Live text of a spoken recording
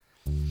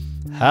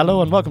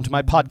Hello and welcome to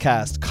my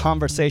podcast,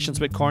 Conversations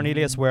with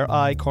Cornelius, where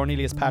I,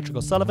 Cornelius Patrick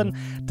O'Sullivan,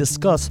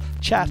 discuss,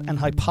 chat and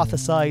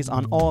hypothesize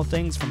on all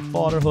things from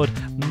fatherhood,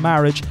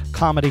 marriage,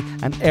 comedy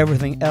and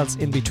everything else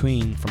in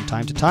between. From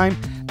time to time,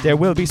 there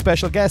will be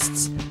special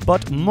guests,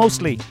 but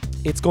mostly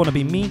it's going to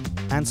be me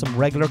and some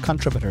regular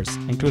contributors,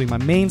 including my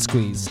main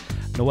squeeze,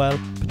 Noelle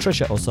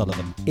Patricia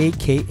O'Sullivan,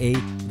 aka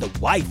the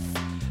wife.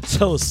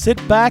 So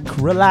sit back,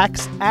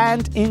 relax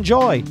and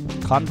enjoy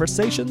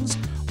Conversations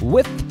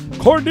with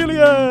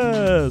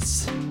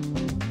Cornelius.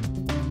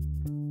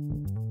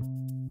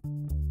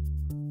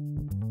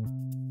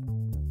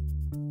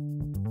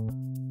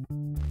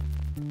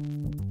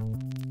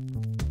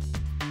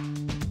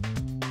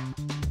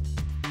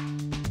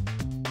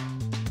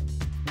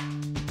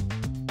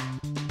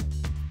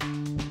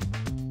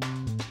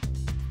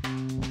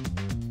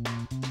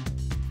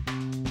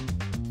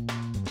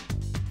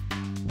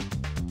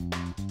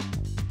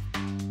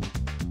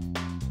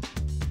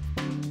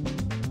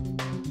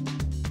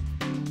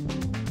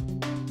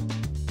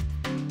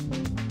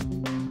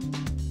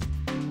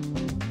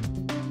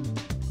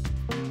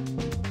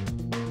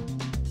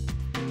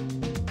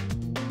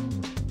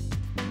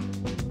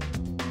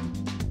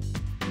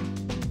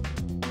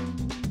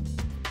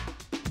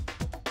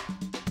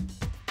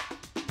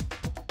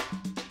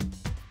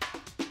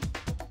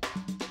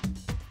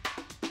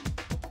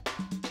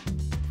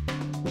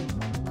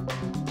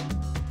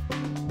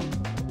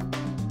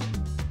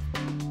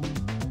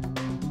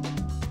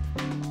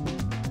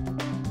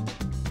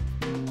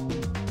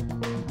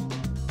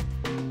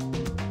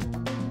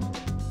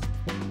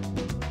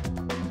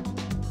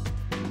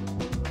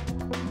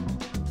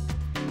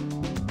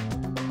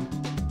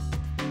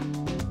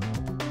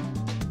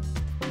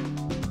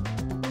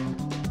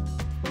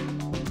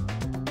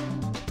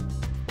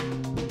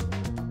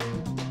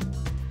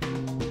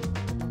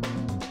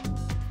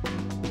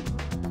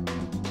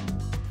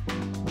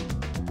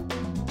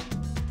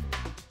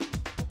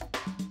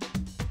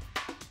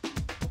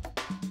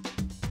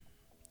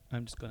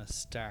 I'm just going to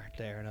start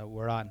there now.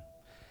 We're on.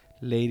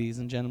 Ladies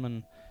and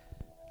gentlemen,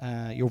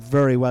 you're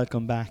very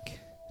welcome back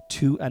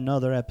to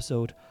another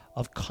episode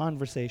of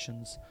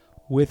Conversations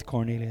with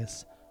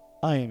Cornelius.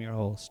 I am your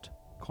host,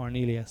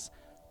 Cornelius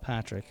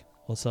Patrick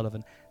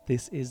O'Sullivan.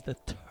 This is the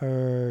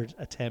third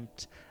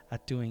attempt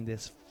at doing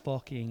this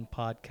fucking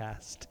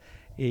podcast.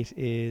 It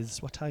is,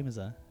 what time is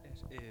that?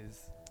 It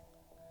is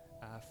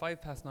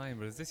 9:05,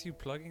 but is this you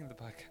plugging the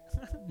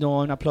podcast? No,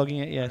 I'm not plugging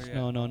it yet. Oh,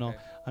 yeah. No.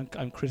 Okay.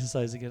 I'm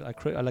criticizing it. I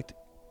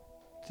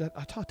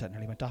thought that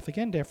nearly went off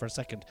again there for a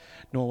second.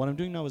 No, what I'm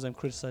doing now is I'm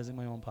criticizing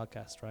my own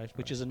podcast, right?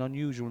 Which is an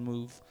unusual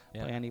move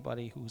by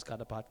anybody who's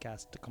got a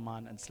podcast to come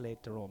on and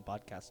slate their own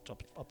podcast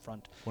up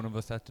front. One of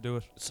us had to do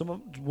it.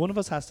 One of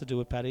us has to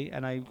do it, Paddy,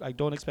 and I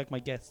don't expect my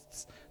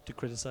guests to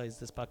criticize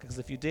this podcast, because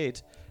if you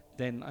did,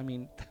 then, I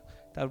mean,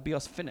 that would be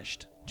us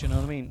finished. Do you know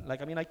what I mean?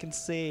 Like, I mean, I can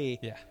say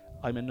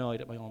I'm annoyed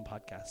at my own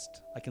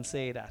podcast. I can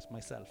say that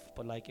myself,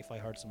 but like, if I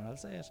heard someone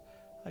else say it,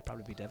 I'd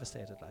probably be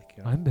devastated. Like,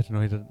 you know. I'm a bit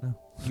annoyed at it now.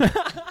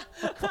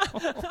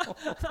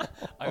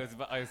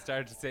 I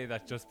started to say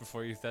that just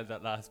before you said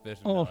that last bit.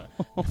 Oh.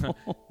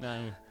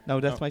 No,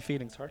 that's my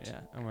feelings hurt. Yeah,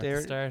 and we're at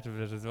the start of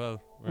it as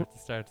well. We're at the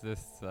start of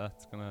this.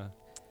 It's gonna.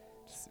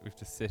 We have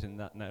to sit in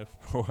that now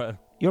for a while.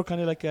 You're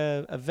kind of like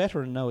a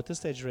veteran now at this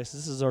stage of race.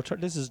 This is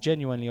this is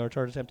genuinely our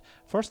third attempt.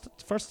 First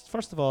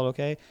of all,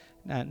 okay,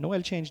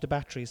 Noelle changed the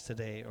batteries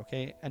today,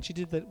 okay, and she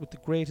did that with the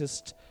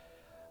greatest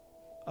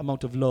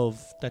amount of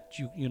love that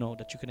you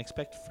can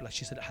expect. Like,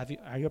 she said,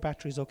 are your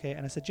batteries okay?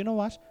 And I said, you know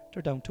what?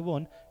 They're down to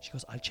 1. She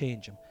goes, I'll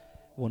change them.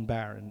 1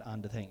 bar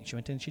on the thing. She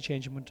went in, she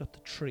changed them, went up to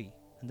 3.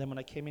 And then when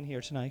I came in here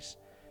tonight,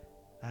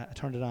 I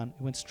turned it on,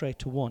 it went straight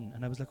to 1.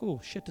 And I was like,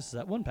 oh shit, this is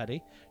at 1,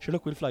 Paddy. Sure,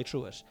 look, we'll fly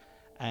through it.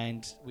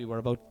 And we were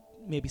about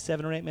maybe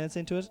 7 or 8 minutes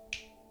into it,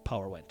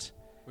 power went.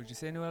 Would you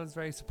say Noelle is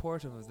very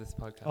supportive of this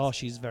podcast? Oh,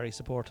 she's very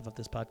supportive of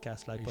this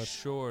podcast. Like, Are you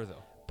sure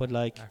though? But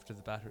like, after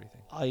the battery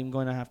thing, I'm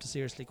going to have to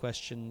seriously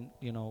question,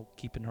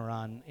 keeping her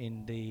on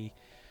in the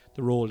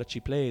role that she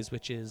plays,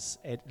 which is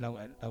now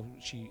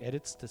she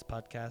edits this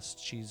podcast.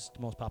 She's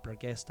the most popular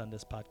guest on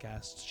this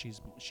podcast.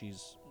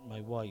 She's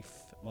my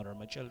wife, mother of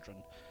my children.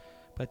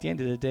 But at the end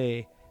of the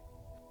day,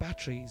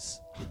 batteries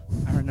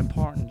are an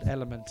important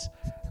element.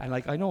 And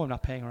like, I know I'm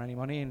not paying her any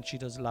money, and she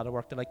does a lot of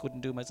work that I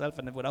couldn't do myself.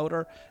 And without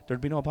her, there'd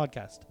be no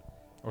podcast.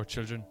 Or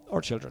children.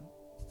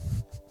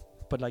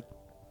 But like,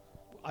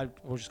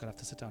 we're just gonna have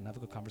to sit down and have a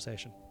good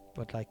conversation.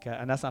 But like,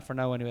 and that's not for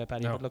now anyway,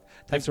 Paddy. No. But look,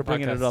 thanks for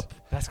bringing it up.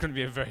 That's going to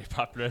be a very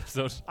popular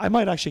episode. I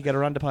might actually get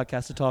her on the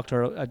podcast to talk to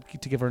her,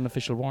 to give her an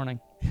official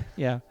warning.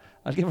 Yeah,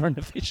 I'll give her an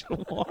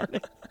official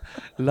warning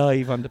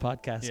live on the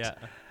podcast.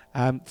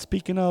 Yeah.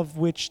 Speaking of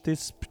which,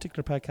 this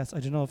particular podcast, I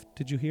don't know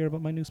did you hear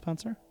about my new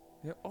sponsor?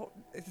 Yeah. Oh,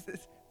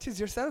 it's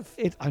yourself.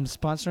 I'm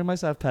sponsoring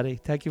myself, Paddy.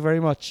 Thank you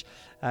very much.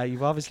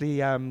 You've obviously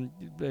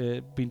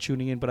been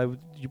tuning in, but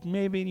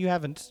maybe you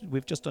haven't.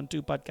 We've just done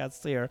 2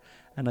 podcasts here,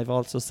 and I've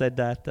also said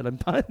that I'm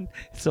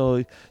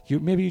so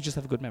maybe you just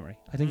have a good memory.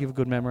 I think you have a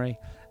good memory,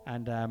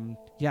 and I'm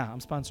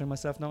sponsoring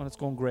myself now, and it's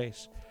going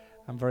great.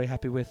 I'm very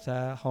happy with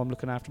how I'm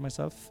looking after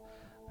myself.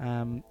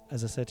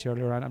 As I said to you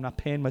earlier on, I'm not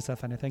paying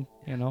myself anything,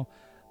 you know,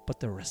 but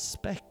the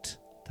respect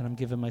that I'm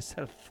giving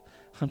myself,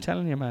 I'm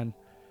telling you, man,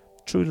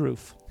 through the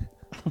roof.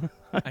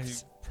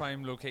 And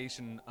prime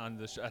location on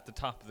the at the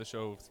top of the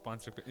show,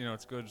 sponsor. You know,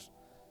 it's good.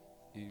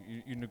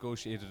 You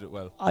negotiated it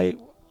well.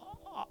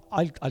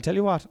 I'll tell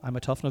you what, I'm a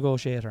tough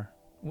negotiator.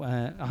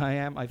 I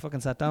am. I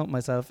fucking sat down with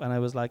myself and I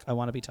was like, I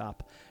want to be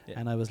top. Yeah.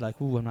 And I was like,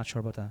 ooh, I'm not sure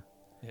about that.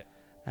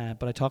 Yeah.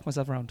 But I talked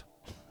myself around.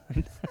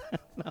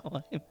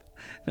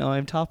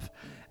 I'm top.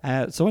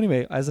 So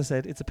anyway, as I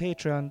said, it's a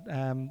Patreon.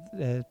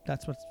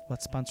 That's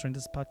what's sponsoring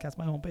this podcast,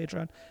 my own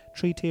Patreon.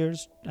 3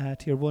 tiers,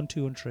 tier 1,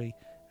 2 and 3.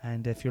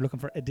 And if you're looking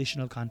for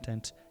additional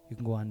content, you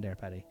can go on there,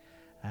 Paddy.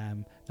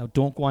 Now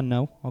don't go on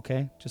now,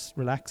 okay? Just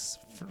relax,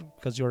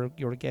 because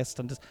you're a guest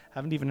and just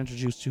haven't even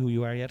introduced you who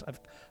you are yet. I've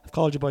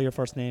called you by your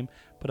first name,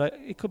 but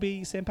it could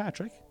be St.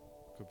 Patrick.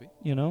 Could be.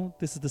 You know,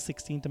 this is the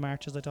 16th of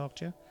March as I talked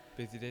to you.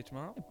 Busy day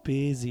tomorrow.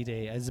 Busy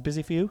day. Is it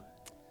busy for you?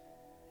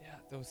 Yeah,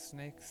 those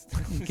snakes.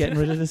 Getting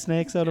rid of the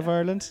snakes out of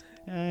Ireland.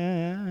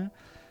 Yeah.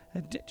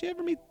 Did you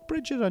ever meet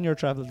Bridget on your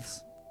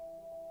travels?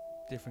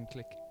 Different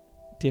click.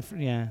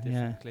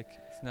 Different Click.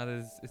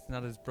 It's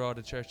not as broad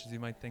a church as you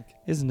might think.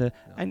 Isn't it?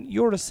 No. And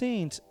you're a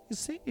saint.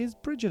 Is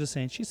Bridget a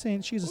saint? She's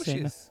a She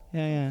saint. is.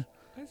 Yeah.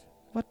 Right.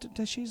 What?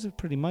 She's a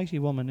pretty mighty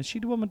woman. Is she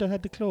the woman that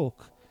had the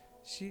cloak?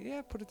 She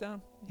put it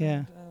down.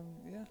 Yeah.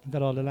 And,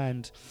 Got all the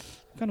land.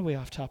 Kind of way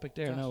off topic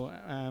there now.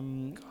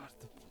 God,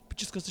 But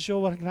just goes to show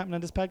what can happen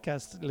on this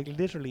podcast. Like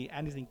literally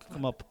anything could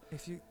come up.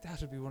 that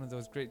would be one of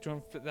those great. Do you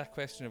know that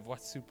question of what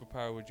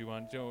superpower would you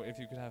want? Do you know if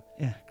you could have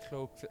Yeah.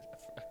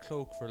 a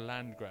cloak for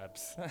land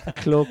grabs? A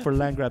cloak for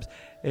land grabs.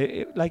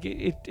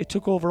 It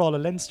took over all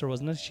of Leinster,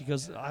 wasn't it? She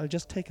goes, I'll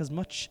just take as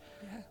much.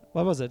 Yeah.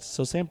 What was it?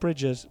 So St.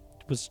 Bridget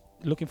was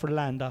looking for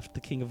land off the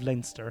King of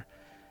Leinster.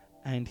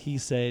 And he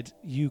said,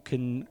 you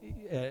can,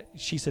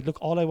 she said, look,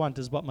 all I want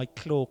is what my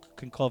cloak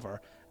can cover.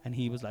 And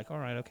he was like, all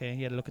right, okay.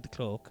 He had a look at the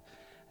cloak.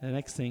 And the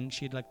next thing,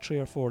 she had like 3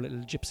 or 4 little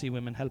gypsy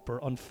women help her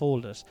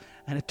unfold it.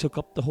 And it took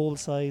up the whole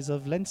size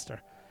of Leinster.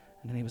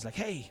 And then he was like,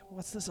 hey,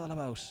 what's this all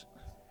about?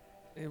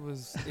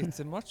 It's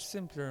a much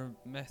simpler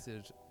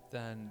method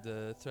than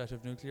the threat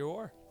of nuclear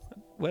war.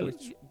 Well,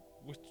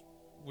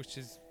 Which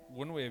is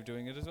one way of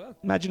doing it as well.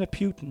 imagine if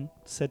Putin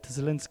said to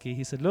Zelensky,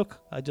 he said,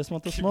 look, I just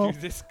want the Give small... you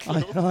this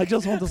cloak. I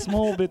just want a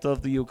small bit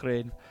of the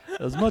Ukraine.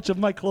 As much of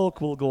my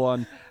cloak will go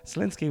on.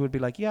 Zelensky would be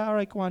like, yeah, all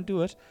right, go on,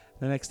 do it.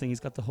 The next thing, he's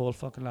got the whole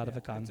fucking lot of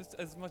it gone. Just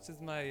as much as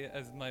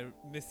my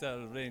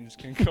missile range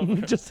can cover.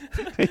 Just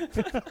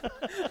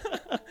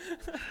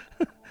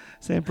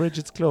St.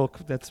 Bridget's cloak.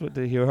 That's what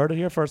you heard it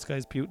here first,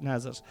 guys. Putin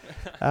has it.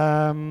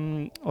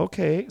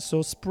 Okay,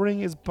 so spring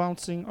is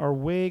bouncing our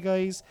way,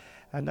 guys.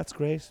 And that's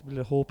great. A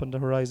little hope on the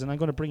horizon. I'm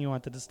going to bring you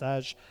onto the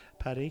stage,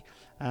 Paddy.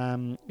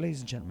 Ladies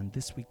and gentlemen,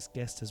 this week's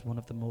guest is one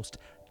of the most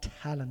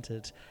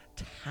talented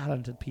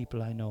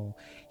people I know.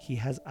 He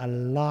has a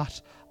lot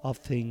of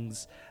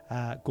things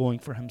going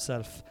for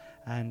himself.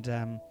 And,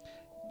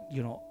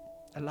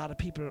 a lot of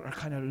people are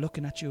kind of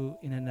looking at you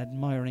in an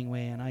admiring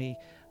way. And I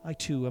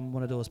too am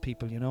one of those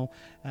people,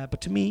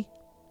 But to me,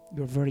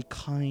 you're a very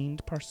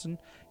kind person.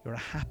 You're a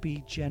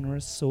happy,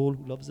 generous soul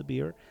who loves a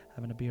beer,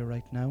 having a beer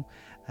right now,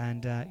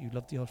 and you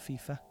love the old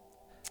FIFA.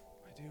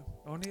 I do.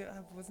 Only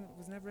I was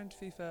never into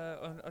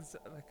FIFA.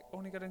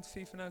 Only got into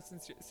FIFA now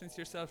since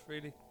yourself,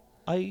 really.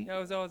 I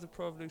was always a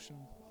Pro Evolution.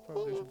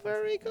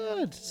 Very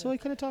good. Yeah. So I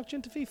kind of talked you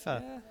into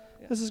FIFA. Yeah.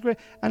 This is great,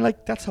 and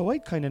that's how I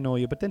kind of know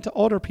you. But then to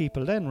other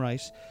people,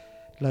 right?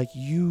 Like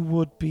you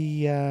would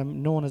be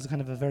known as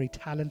kind of a very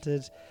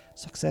talented,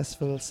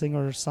 successful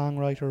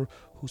singer-songwriter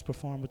who's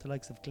performed with the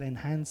likes of Glenn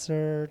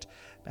Hansard,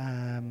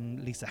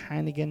 Lisa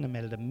Hannigan,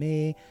 Imelda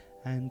May,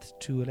 and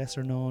to a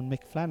lesser known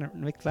Mick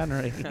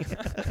Flannery.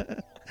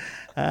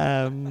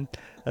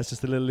 That's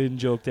just a little in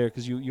joke there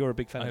because you're a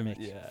big fan of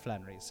Mick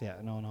Flannery's. Yeah,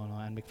 no,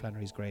 and Mick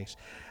Flannery's great.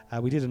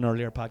 We did an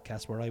earlier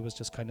podcast where I was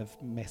just kind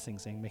of messing,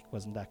 saying Mick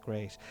wasn't that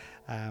great.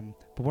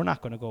 But we're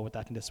not going to go with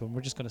that in this one. We're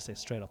just going to say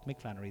straight up,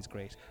 Mick Flannery's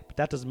great. But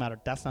that doesn't matter.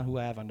 That's not who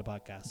I have on the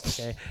podcast,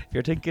 okay? If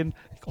you're thinking,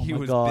 oh he my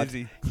was God,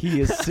 busy.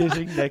 he is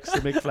sitting next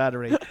to Mick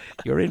Flannery.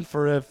 You're in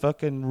for a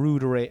fucking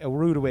rude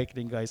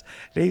awakening, guys.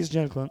 Ladies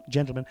and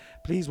gentlemen,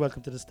 please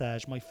welcome to the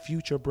stage my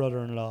future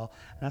brother-in-law.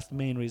 And that's the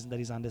main reason that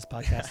he's on this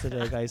podcast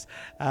today, guys.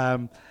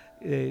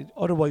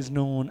 Otherwise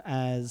known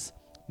as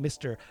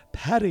Mr.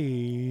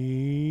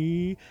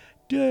 Paddy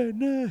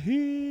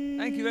Dennehy.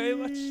 Thank you very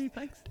much.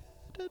 Thanks.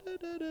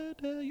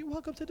 You're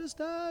welcome to the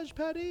stage,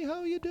 Paddy.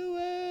 How you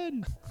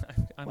doing?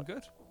 I'm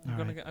good.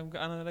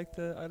 I like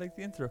the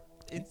intro.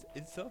 It's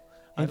so.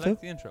 I Intro?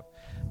 like the intro.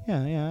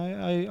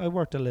 Yeah. I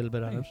worked a little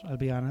bit on it, I'll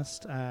be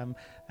honest. And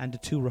the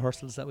 2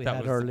 rehearsals that we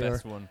had earlier. That was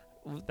the best one.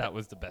 That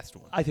was the best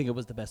one. I think it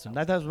was the best one.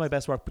 That was my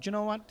best work. But you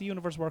know what? The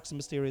universe works in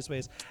mysterious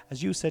ways.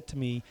 As you said to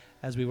me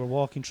as we were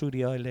walking through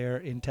the aisle there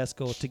in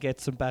Tesco to get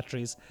some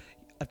batteries,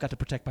 I've got to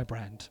protect my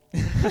brand.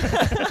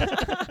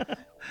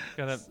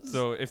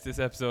 So if this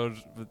episode,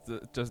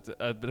 just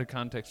a bit of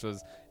context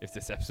was, if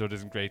this episode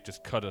isn't great,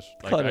 just cut it.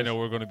 Like, Cut I it. know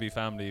we're going to be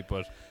family,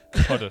 but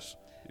cut it.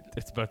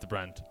 It's about the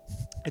brand.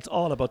 It's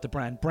all about the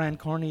brand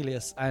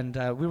Cornelius, and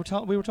we were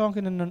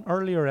talking in an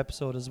earlier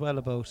episode as well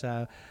about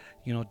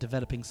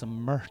developing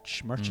some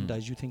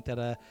merchandise. You think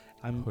that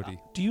Hoodie.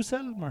 Do you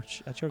sell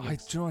merch at your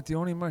gigs? Do you know what? The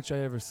only merch I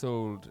ever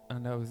sold,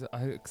 and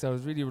because I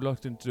was really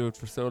reluctant to do it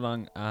for so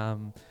long,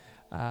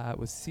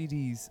 was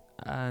CDs,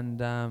 and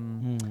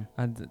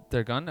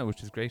they're gone now,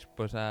 which is great.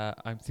 But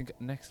I think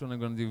next one I'm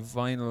going to do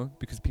vinyl,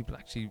 because people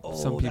actually,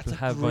 some people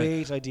have vinyl.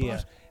 Great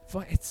idea.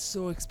 But it's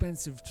so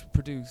expensive to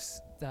produce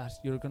that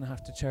you're going to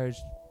have to charge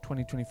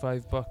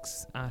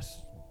 $20-25 at.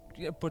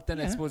 Yeah, but then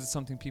I suppose it's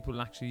something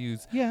people actually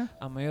use. Yeah.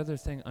 And my other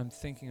thing I'm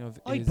thinking of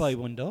is... I'd buy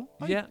one though.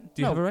 Yeah.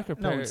 Do you have a record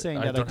player? No, I'm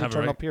saying that I did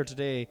turn up here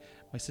today.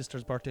 My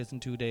sister's birthday's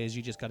in 2 days.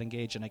 You just got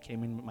engaged and I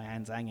came in with my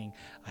hands hanging.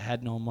 I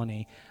had no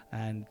money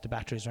and the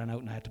batteries ran out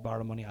and I had to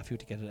borrow money off you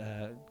to get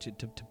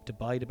to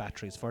buy the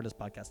batteries for this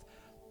podcast.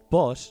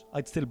 But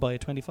I'd still buy a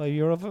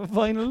 €25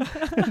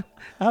 vinyl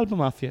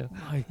album off you.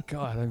 My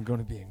God, I'm going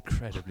to be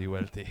incredibly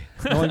wealthy.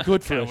 No, I'm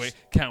good for it.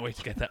 Can't wait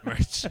to get that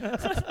merch.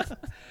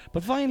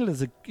 But vinyl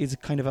is a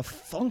kind of a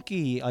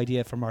funky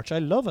idea for merch. I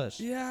love it.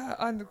 Yeah,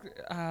 and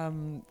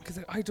because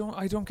I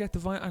don't get the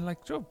vinyl. I'm like,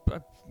 I'm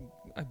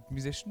a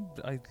musician.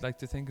 I like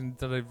to think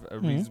that I've a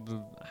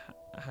reasonable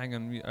hang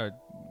on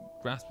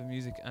grasp of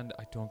music, and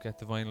I don't get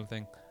the vinyl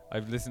thing.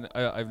 I've listened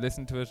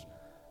to it.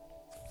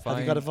 Fine.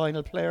 Have you got a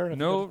vinyl player?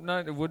 No,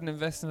 I wouldn't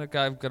invest in it.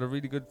 I've got a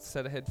really good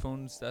set of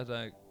headphones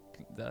that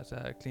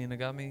Kleena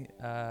got me.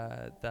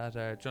 That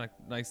are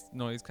nice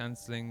noise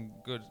cancelling,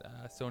 good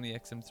Sony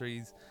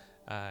XM3s.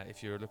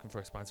 If you're looking for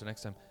a sponsor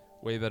next time,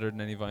 way better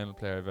than any vinyl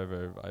player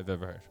I've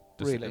ever heard.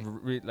 Just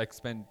really? Like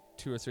spend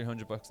 $200 or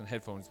 $300 on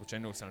headphones, which I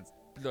know sounds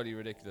bloody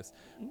ridiculous,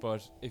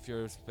 but if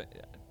you're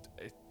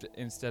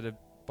instead of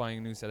buying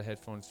a new set of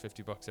headphones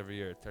 $50 every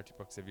year,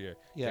 $30 every year,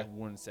 get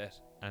one set,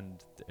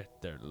 and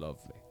they're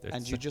lovely.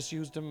 And you just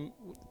use them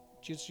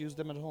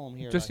at home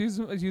here. Just use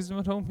them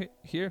at home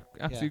here.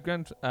 Absolutely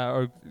grand.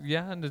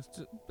 And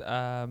it's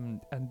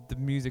and the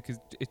music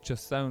it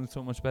just sounds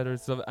so much better.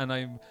 So, and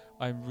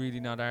I'm really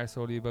not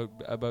arseholey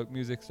about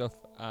music stuff.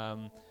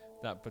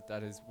 But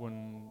that is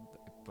one.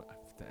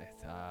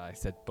 I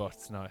said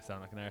buts. Now I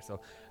sound like an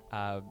arsehole.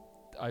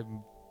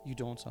 You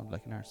don't sound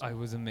like an arsehole. I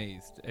was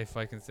amazed. If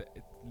I can say,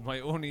 my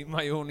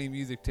only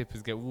music tip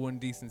is get one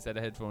decent set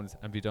of headphones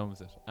and be done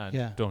with it,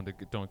 and don't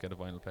get a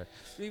vinyl player.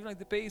 But even like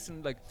the bass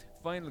and like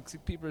vinyl,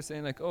 people are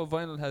saying like, oh,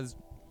 vinyl has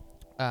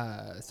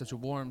such a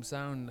warm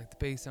sound. Like the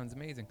bass sounds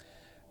amazing.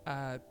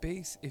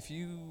 Bass, if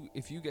you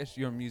get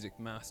your music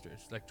mastered,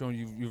 like John,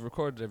 you've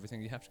recorded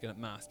everything, you have to get it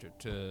mastered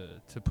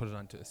to put it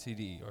onto a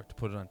CD or to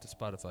put it onto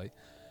Spotify.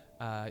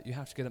 You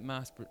have to get it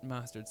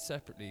mastered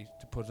separately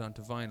to put it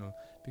onto vinyl,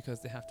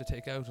 because they have to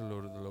take out a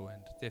load of the low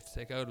end. They have to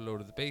take out a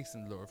load of the bass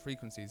and lower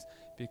frequencies,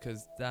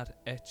 because that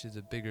etches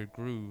a bigger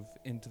groove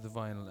into the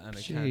vinyl and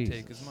it can't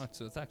take as much.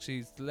 So it's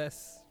actually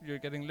less. You're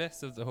getting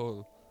less of the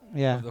whole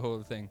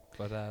thing.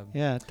 But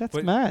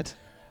that's mad.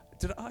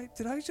 Did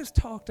I just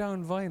talk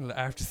down vinyl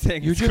after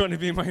saying it's going to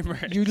be my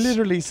merch? You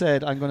literally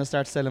said I'm going to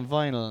start selling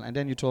vinyl, and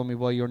then you told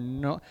me you're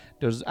not.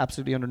 There's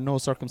absolutely under no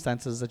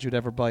circumstances that you'd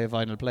ever buy a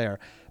vinyl player.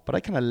 But I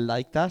kind of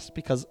like that,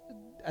 because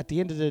at the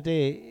end of the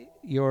day,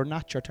 you're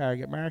not your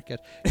target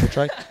market.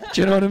 You're do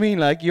you know what I mean?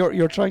 Like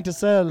you're trying to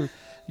sell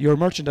your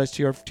merchandise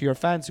to your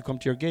fans who come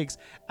to your gigs,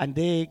 and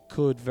they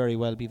could very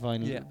well be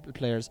vinyl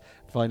players,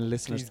 vinyl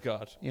listeners. Please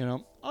God. You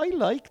know, I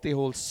like the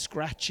whole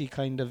scratchy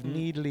kind of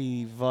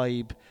needly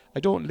vibe.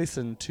 I don't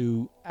listen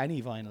to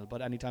any vinyl,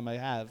 but anytime I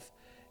have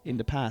in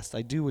the past,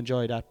 I do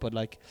enjoy that. But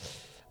like,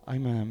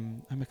 I'm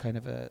a kind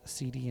of a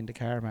CD in the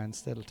car man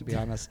still, to be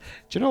honest.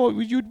 Do you know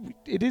what?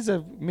 It is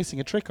missing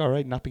a trick, all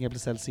right, not being able to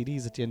sell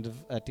CDs at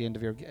the end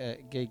of your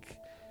gig.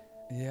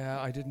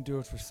 Yeah, I didn't do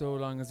it for so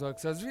long as well,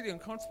 because I was really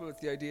uncomfortable with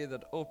the idea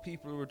that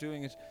people were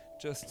doing it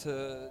just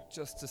to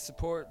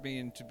support me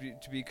and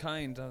to be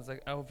kind. I was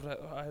like,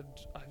 but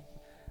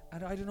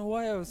I don't know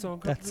why I was so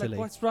uncomfortable. Like,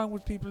 what's wrong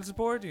with people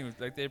supporting you?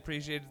 Like, they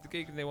appreciated the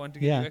gig and they wanted to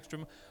give you extra.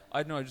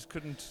 I don't know. I just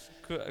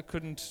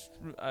couldn't.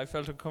 I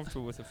felt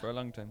uncomfortable with it for a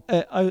long time.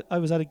 I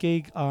was at a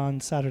gig on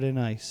Saturday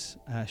night.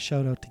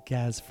 Shout out to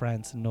Gaz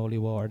France and Nolly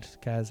Ward.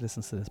 Gaz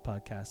listens to this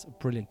podcast. A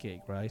brilliant gig,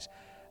 right?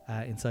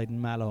 Inside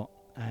in Mallow.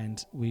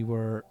 And we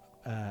were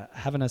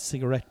having a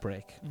cigarette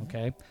break,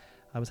 okay?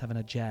 I was having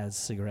a jazz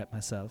cigarette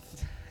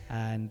myself.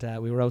 And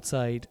we were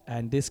outside,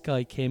 and this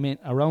guy came in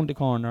around the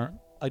corner.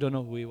 I don't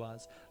know who he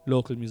was.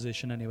 Local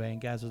musician anyway.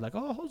 And Gaz was like,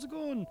 oh, how's it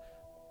going,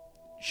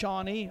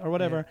 Shawnee? Or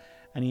whatever.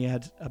 Yeah. And he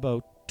had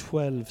about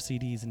 12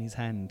 CDs in his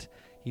hand.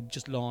 He'd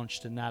just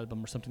launched an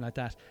album or something like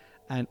that.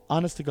 And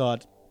honest to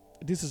God,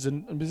 this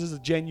is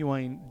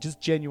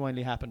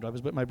genuinely happened. I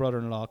was with my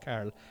brother-in-law,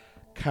 Carl.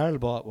 Carl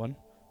bought one.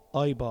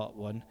 I bought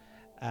one.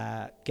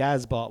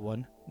 Gaz bought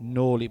one,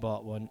 Noli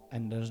bought one,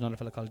 and there's another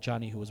fella called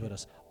Johnny who was with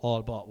us.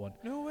 All bought one.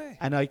 No way.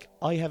 And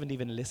I haven't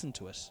even listened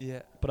to it.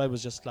 Yeah. But I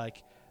was just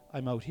like,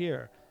 I'm out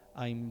here.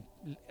 I'm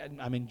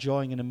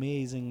enjoying an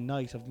amazing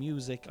night of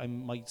music.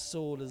 My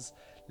soul is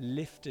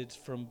lifted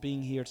from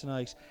being here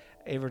tonight.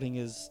 Everything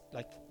is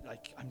like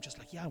I'm just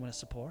like, yeah, I want to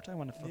support. I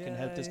want to fucking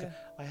help this guy.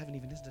 I haven't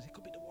even listened to it. It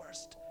could be the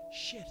worst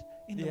shit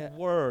in the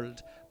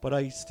world, but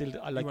I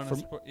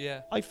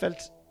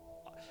felt.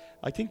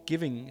 I think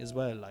giving as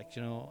well, like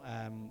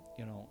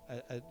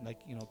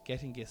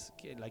getting gifts,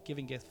 like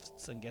giving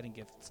gifts and getting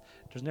gifts.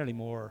 There's nearly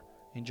more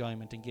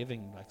enjoyment in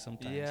giving, like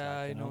sometimes.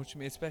 Yeah, like, I know what you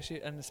mean, especially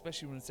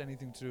when it's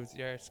anything to do with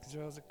the arts. Because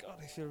I was like, God,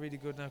 I feel really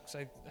good now because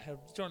I have.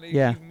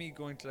 Even me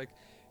going to like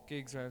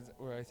gigs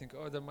where I think,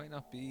 oh, there might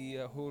not be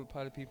a whole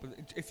pile of people.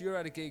 If you're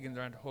at a gig and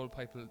there aren't a whole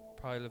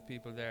pile of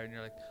people there, and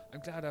you're like,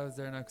 I'm glad I was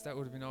there now because that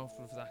would have been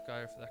awful for that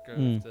guy or for that girl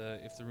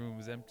if the room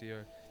was empty.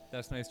 Or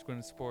that's nice to go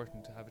and support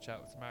and to have a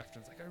chat with them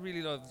afterwards. Like I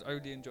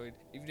really enjoyed,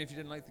 even if you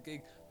didn't like the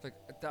gig, like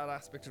that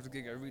aspect of the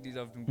gig, I really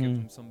loved and give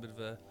them some bit of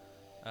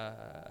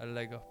a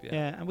leg up.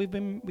 Yeah, and we've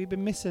been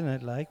missing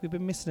it. Like we've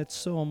been missing it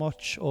so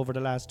much over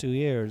the last 2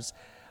 years.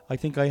 I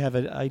think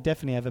I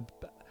definitely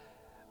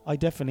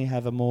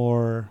have a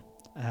more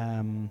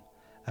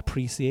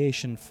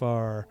appreciation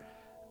for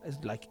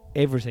like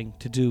everything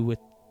to do with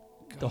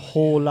the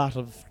whole lot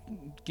of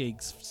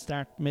gigs,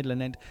 start, middle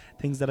and end,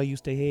 things that I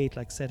used to hate,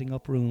 like setting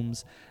up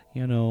rooms,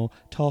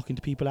 talking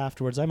to people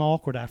afterwards. I'm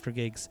awkward after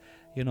gigs,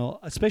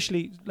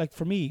 especially like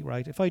for me,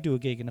 right? If I do a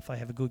gig and if I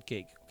have a good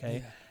gig,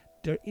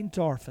 their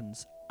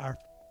endorphins are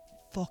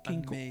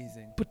fucking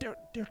amazing, but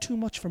they're too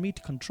much for me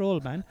to control,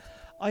 man.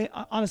 I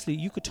honestly,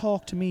 you could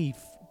talk to me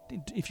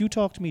if you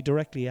talk to me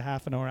directly a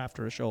half an hour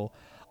after a show,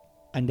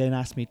 and then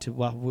ask me to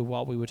what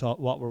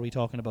were we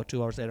talking about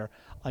 2 hours later,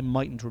 I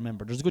mightn't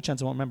remember. There's a good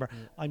chance I won't remember.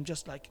 I'm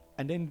just like,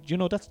 and then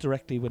that's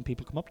directly when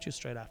people come up to you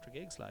straight after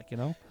gigs, like.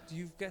 Do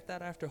you get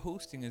that after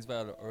hosting as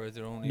well, or is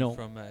it only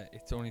from?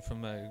 It's only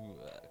from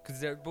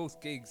because they're both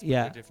gigs, but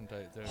they're different.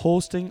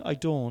 Hosting, I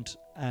don't,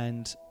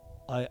 and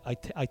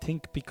I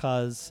think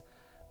because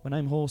when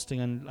I'm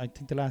hosting, and I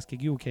think the last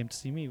gig you came to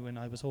see me when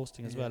I was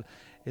hosting as well,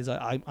 is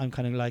I'm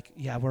kind of like,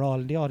 we're all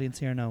in the audience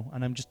here now,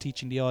 and I'm just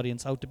teaching the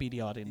audience how to be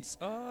the audience.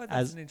 Oh,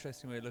 that's an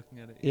interesting way of looking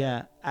at it.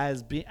 Yeah,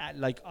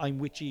 like I'm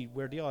with you,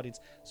 we're the audience,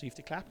 so you have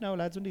to clap now,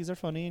 lads, when these are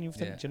funny, and you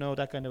have to,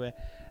 that kind of way.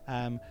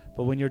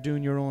 But when you're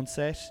doing your own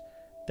set,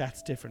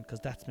 that's different because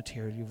that's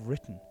material you've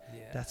written.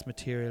 That's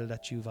material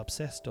that you've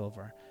obsessed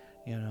over.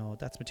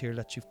 That's material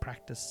that you've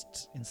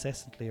practiced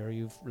incessantly, or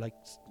you've like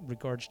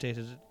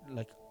regurgitated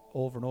like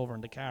over and over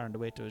in the car on the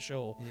way to a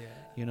show.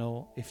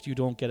 If you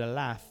don't get a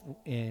laugh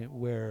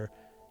where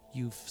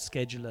you've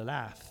scheduled a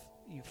laugh,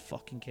 it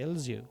fucking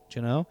kills you.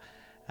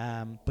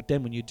 But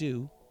then when you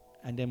do,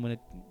 and then when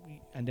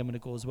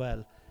it goes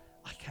well,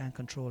 I can't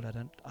control that,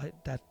 and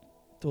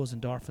those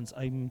endorphins,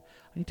 I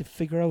need to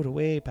figure out a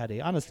way, Paddy.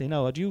 Honestly,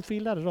 no. Do you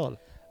feel that at all?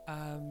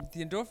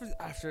 The endorphins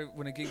after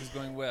when a gig is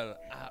going well,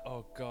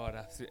 oh god,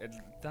 absolutely.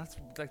 That's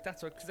right,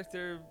 because like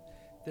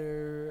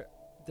there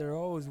are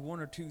always one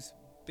or two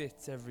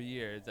bits every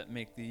year that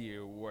make the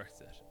year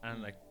worth it,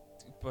 and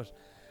but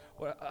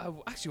what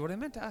I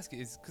meant to ask you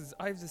is, because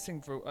I have this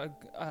thing for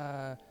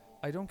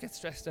I don't get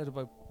stressed out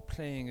about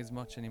playing as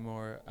much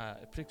anymore,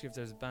 particularly if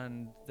there's a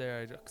band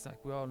there, because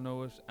like we all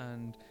know it,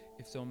 and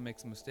if someone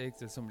makes a mistake,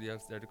 there's somebody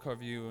else there to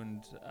cover you,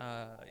 and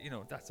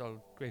that's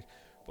all great.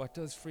 What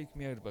does freak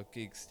me out about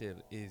gigs still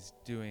is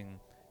doing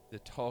the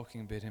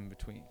talking bit in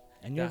between.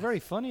 And you're very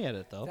funny at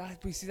it, though.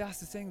 That's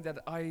the thing that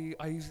I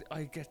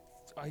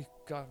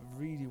got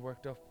really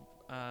worked up.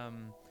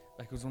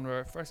 Like it was one of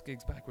our first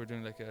gigs back. We were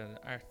doing like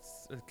a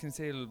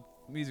Kinsale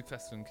music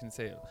festival in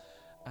Kinsale,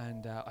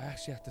 and I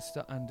actually had to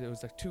stop. And it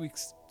was like 2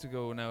 weeks to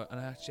go now,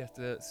 and I actually had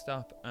to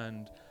stop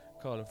and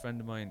call a friend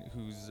of mine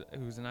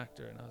who's an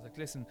actor, and I was like,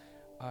 listen.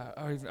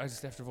 I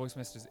just left her voice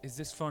messages. Is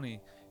this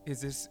funny?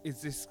 Is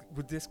this?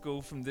 Would this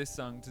go from this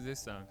song to this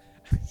song?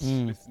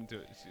 She listened to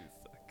it. She was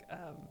like,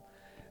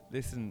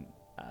 listen.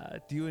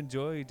 Do you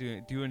enjoy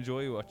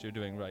what you're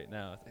doing right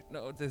now? I was like,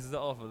 no, this is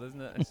awful, isn't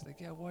it? And she's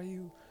like, yeah.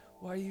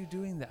 Why are you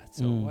doing that?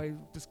 So why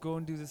just go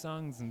and do the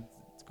songs and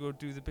go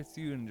do the bits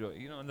you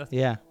enjoy? And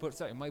that's But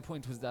sorry, my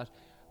point was that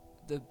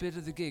the bit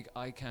of the gig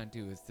I can't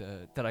do is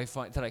that I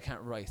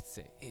can't write.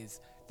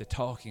 Is the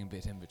talking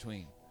bit in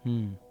between.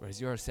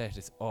 Whereas your set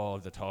is all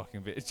the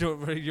talking bit.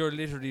 You're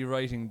literally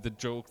writing the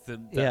joke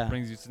that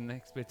brings you to the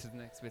next bit, to the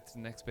next bit, to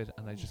the next bit,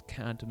 and I just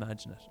can't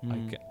imagine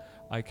it.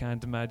 I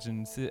can't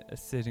imagine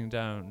sitting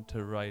down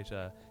to write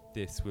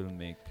this will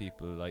make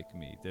people like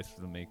me, this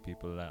will make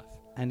people laugh.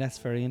 And that's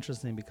very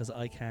interesting, because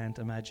I can't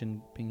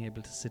imagine being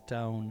able to sit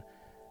down,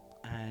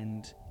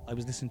 and I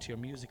was listening to your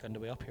music on the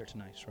way up here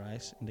tonight,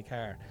 right, in the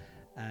car,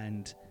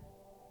 and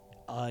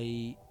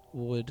I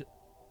would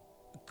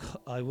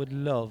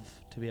love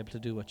to be able to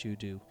do what you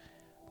do,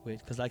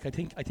 because like I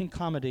think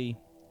comedy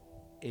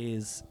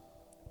is,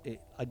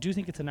 I do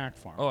think it's an art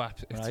form. Oh,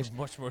 absolutely. It's a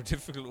much more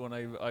difficult one.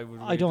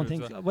 I don't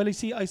think. Well, you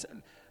see, I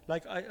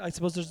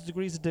suppose there's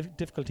degrees of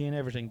difficulty in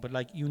everything, but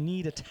like you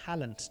need a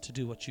talent to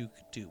do what you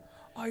do.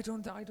 I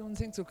don't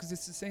think so, because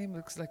it's the same.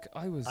 Looks like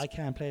I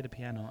can't play the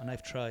piano, and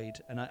I've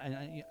tried, and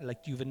I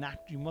like you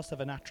must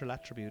have a natural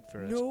attribute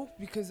for it. No,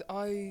 because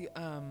I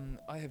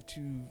have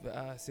two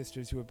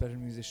sisters who are better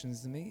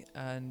musicians than me,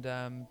 and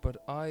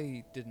but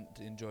I didn't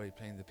enjoy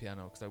playing the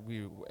piano, because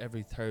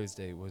every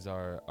Thursday was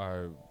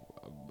our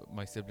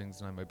my siblings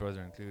and I, my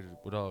brother included,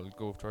 would all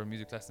go to our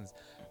music lessons,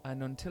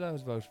 and until I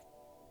was about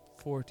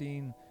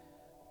 14,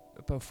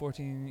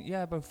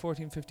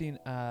 15,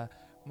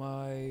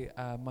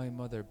 my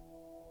mother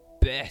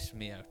bet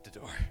me out the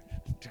door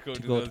to go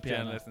to those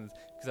piano lessons,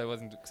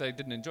 because I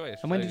didn't enjoy it.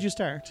 And when did you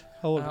start?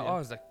 How old were you? I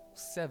was like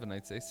 7,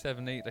 I'd say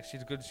 7, 8. Like,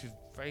 she's good. She's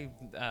very,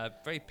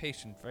 very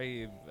patient.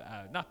 Very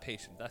not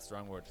patient. That's the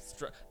wrong word.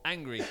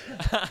 Angry.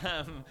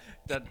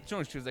 That she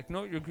was like,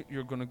 no,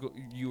 you're gonna go.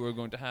 You are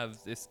going to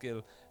have this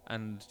skill,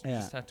 and you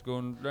just have to go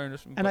and learn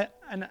it.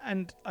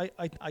 And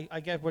I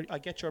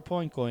get your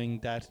point going,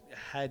 that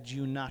had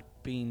you not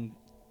been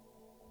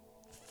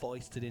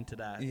foisted into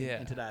that,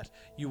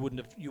 you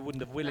wouldn't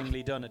have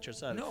willingly done it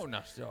yourself. No,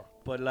 not at all.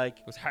 But like,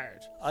 it was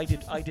hard. I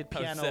did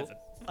piano.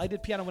 I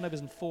did piano when I was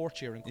in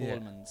 4th year in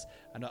Coleman's,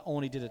 and I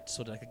only did it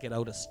so that I could get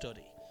out of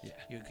study. Yeah.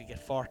 You could get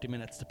 40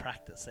 minutes to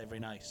practice every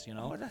night, you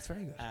know. Oh, that's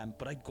very good.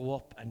 But I'd go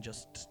up and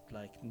just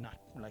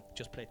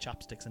just play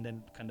chopsticks, and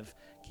then kind of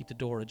keep the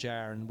door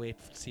ajar and wait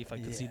to see if I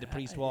could see the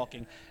priest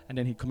walking, and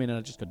then he'd come in and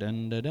I'd just go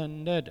dun dun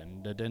dun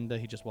dun dun dun dun.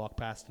 He'd just walk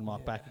past and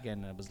walk back again,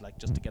 and it was like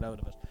just to get out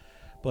of it.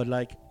 But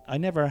like, I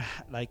never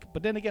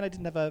but then again, I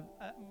didn't have a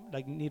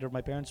neither of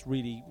my parents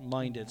really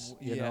minded,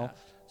 you know.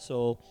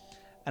 So,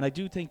 and I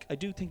do think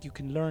you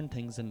can learn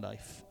things in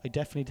life. I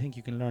definitely think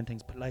you can learn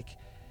things, but like,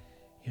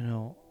 you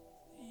know,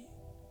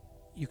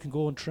 you can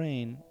go and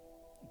train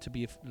to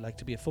be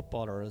a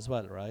footballer as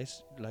well, right?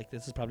 Like,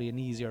 this is probably an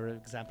easier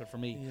example for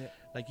me. Yeah.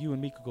 Like, you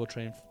and me could go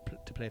train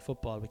to play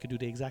football. We could do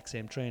the exact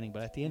same training,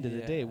 but at the end of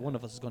the day, one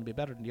of us is going to be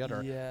better than the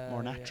other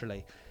more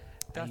naturally.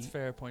 That's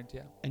fair point,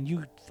 yeah. And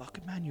you,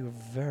 fucking man, you're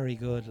very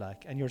good,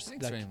 like, and you're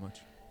thanks very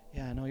much.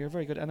 Yeah, no, you're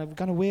very good. And I've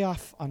gone way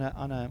off on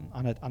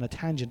a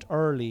tangent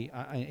early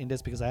in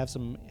this, because I have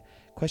some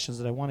questions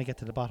that I want to get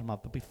to the bottom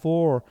of. But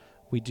before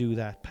we do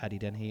that, Paddy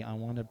Dennehy, I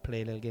want to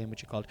play a little game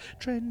with you called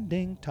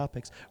Trending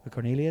Topics with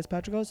Cornelius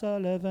Patrick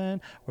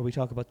O'Sullivan, where we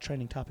talk about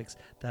trending topics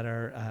that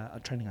are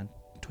trending on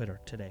Twitter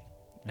today.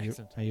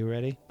 Are you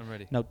ready? I'm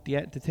ready. Now,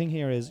 the thing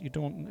here is,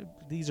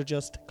 these are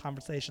just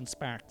conversation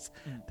sparks.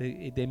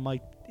 They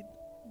might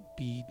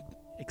be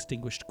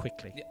extinguished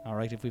quickly, all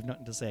right, if we've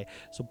nothing to say.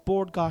 So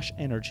Bord Gosh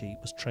Energy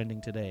was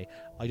trending today.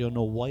 I don't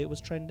know why it was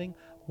trending.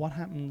 What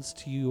happens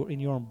to you in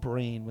your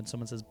brain when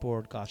someone says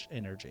Bord Gosh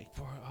Energy?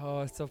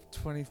 Oh, it's up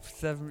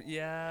 27.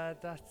 Yeah,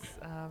 that's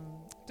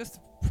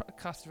just the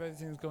cost of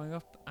everything is going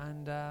up.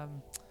 And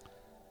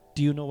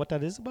do you know what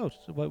that is about?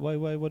 Why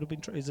would it be?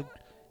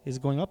 Is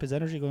it going up? Is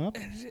energy going up?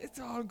 It's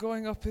all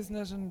going up, isn't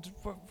it? And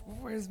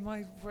where's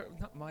my...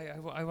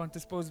 I want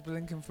disposable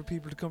income for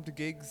people to come to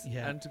gigs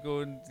and to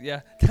go and...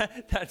 Yeah,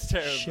 that's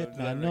terrible. Shit,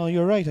 man. No,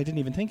 you're right. I didn't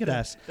even think of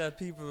that. That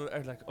people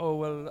are like, oh,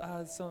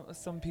 well,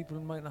 some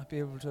people might not be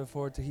able to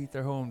afford to heat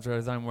their homes,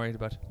 whereas I'm worried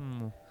about,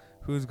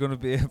 who's going to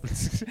be able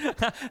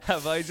to...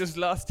 Have I just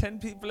lost 10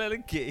 people at a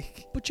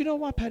gig? But you know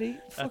what, Paddy?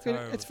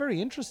 It's very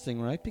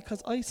interesting, right?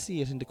 Because I see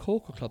it in the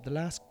Cocoa Club the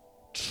last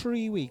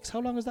 3 weeks. How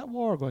long is that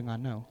war going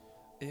on now?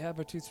 Yeah,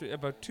 about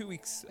 2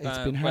 weeks. It's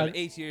been hard. Well,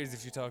 8 years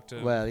if you talk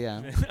to... Well,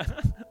 yeah.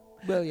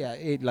 Well, yeah,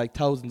 like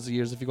thousands of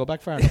years if you go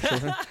back far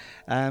enough.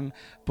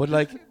 But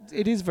like,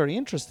 it is very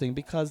interesting,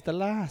 because the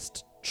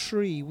last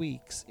 3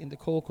 weeks in the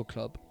Cocoa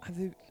Club,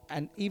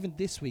 and even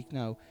this week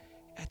now,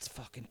 it's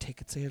fucking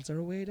ticket sales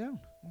are way down.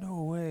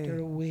 No way.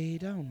 They're way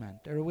down,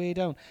 man. They're way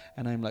down.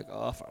 And I'm like,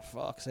 oh, for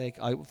fuck's sake.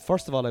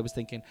 First of all, I was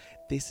thinking,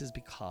 this is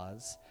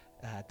because...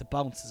 the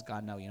bounce is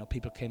gone now. You know,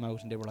 people came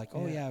out and they were like,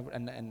 "Oh yeah,"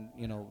 and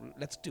you know,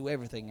 let's do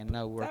everything. And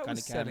now we're kind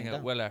of selling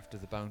out well after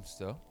the bounce,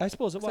 though. I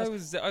suppose it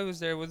was. I was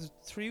there. Was it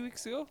 3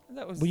 weeks ago?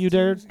 That was. Were you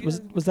there?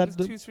 Was that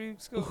 2-3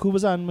 weeks ago? Who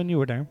was on when you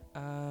were there?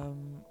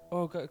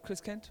 God,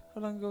 Chris Kent.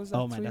 How long ago was that?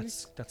 Oh man,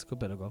 that's a good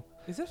bit ago.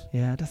 Is it?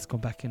 Yeah, that's gone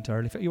back into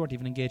early. You weren't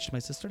even engaged to my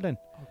sister then.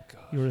 Oh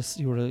God.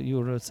 You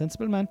were a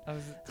sensible man.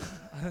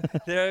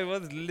 There I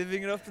was,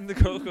 living it up in the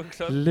Cocoa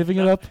Club. Living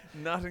it up.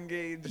 Not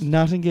engaged.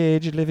 Not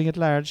engaged. Living at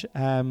large.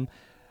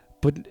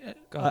 But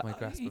God, my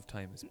grasp of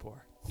time is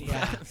poor.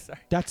 Yeah,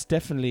 that's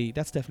definitely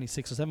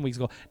 6 or 7 weeks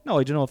ago. No,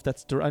 I don't know if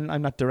that's.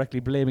 I'm not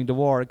directly blaming the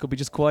war. It could be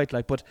just quite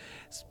like, but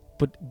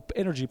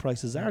energy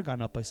prices are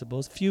gone up, I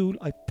suppose. Fuel.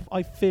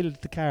 I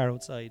filled the car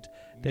outside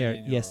there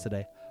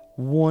yesterday.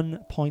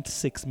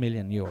 1.6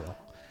 million euro.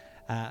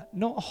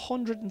 No,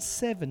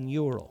 107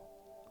 euro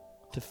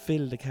to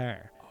fill the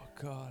car. Oh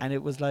God! And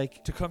it was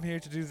like, to come here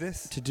to do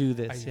this.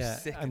 Yeah,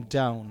 I'm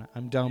down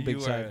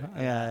big time.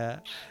 Yeah.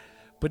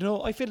 But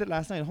no, I filled it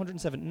last night,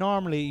 107.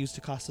 Normally it used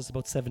to cost us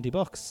about $70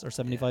 or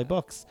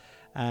 $75.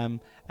 And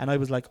I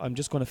was like, I'm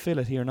just going to fill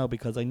it here now,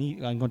 because I'm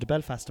going to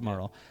Belfast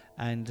tomorrow,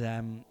 and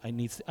I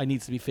needs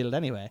to be filled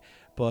anyway.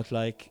 But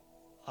like,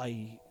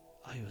 I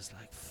was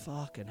like,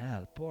 fucking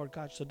hell, poor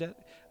gosh. So that,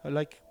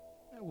 like,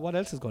 what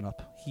else is going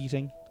up?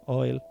 Heating,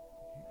 oil.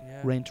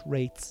 rent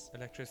rates,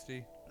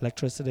 electricity.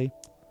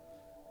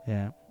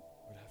 Yeah.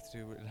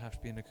 It'll have to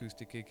be an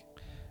acoustic gig.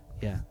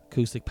 Yeah,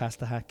 acoustic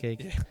pasta hat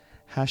gig. Yeah.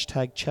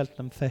 Hashtag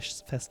Cheltenham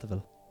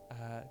Festival.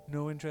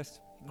 No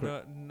interest.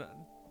 No,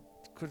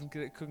 couldn't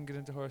get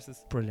into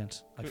horses.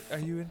 Brilliant. Are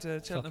you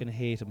into Cheltenham? Fucking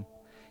hate them.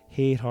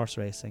 Hate horse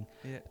racing.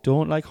 Yeah.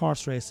 Don't like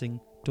horse racing.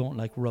 Don't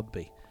like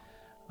rugby.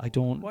 I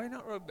don't. Why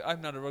not rugby?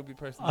 I'm not a rugby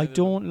person. I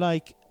don't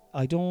like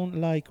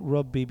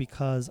rugby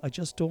because I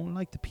just don't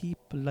like the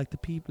people. A lot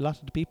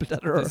of the people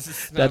that are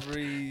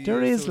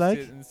there is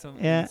like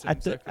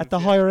at the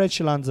higher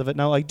echelons of it.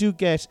 Now I do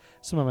get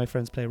some of my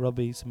friends play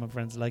rugby. Some of my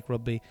friends like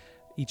rugby,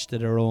 each to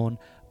their own.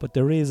 But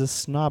there is a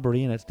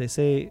snobbery in it. They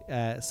say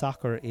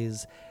soccer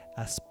is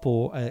a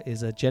sport,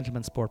 is a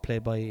gentleman's sport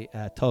played by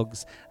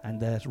thugs, and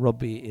that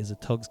rugby is a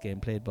thugs game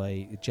played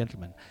by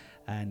gentlemen.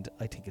 And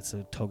I think it's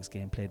a thugs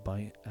game played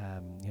by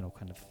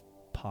kind of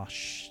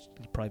posh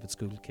private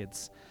school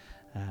kids.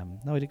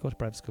 No, I did go to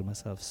private school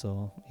myself,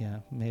 so yeah,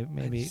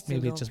 maybe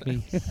it's just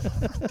me.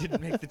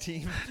 Didn't make the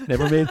team.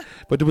 Never made,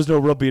 but there was no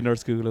rugby in our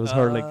school. It was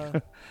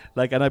hurling,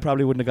 and I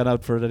probably wouldn't have gone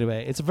out for it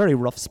anyway. It's a very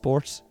rough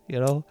sport,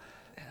 Yeah.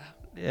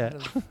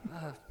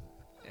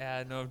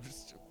 Yeah, no,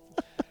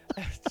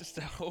 just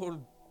a whole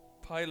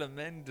pile of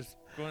men just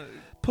going,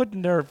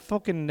 putting their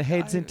fucking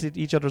heads into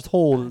each other's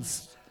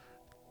holes.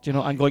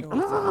 And going. It's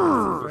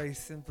a very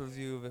simple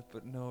view of it,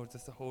 but no,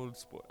 just the whole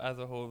sport as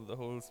a whole, the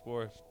whole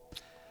sport.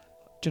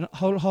 Do you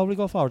know how we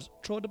go forward?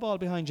 Throw the ball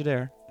behind you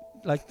there,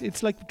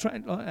 it's like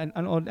trying,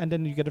 and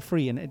then you get a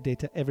free, and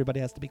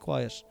everybody has to be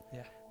quiet.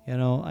 Yeah.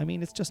 I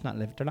mean, it's just not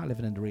they're not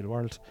living in the real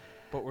world.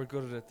 But we're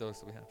good at it though,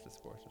 so we have to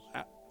support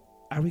it.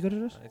 Are we good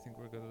at it? I think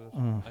we're good at it.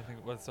 I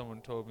think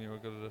someone told me we're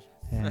good at it.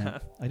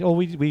 Yeah.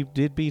 we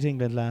did beat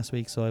England last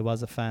week, so I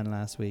was a fan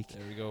last week.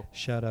 There we go.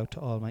 Shout out to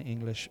all my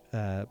English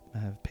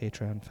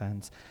Patreon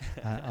fans,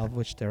 of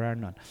which there are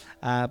none.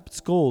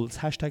 Scholes,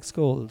 hashtag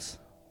Scholes.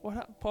 What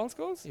happened? Paul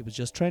Scholes? It was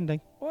just trending.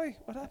 Why?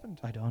 What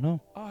happened? I don't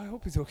know. Oh, I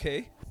hope he's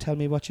okay. Tell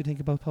me what you think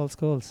about Paul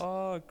Scholes.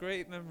 Oh,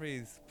 great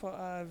memories.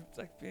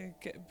 Like being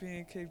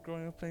a kid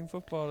growing up playing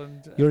football.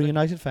 And you're a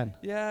United fan?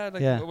 Yeah,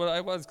 well,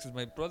 I was because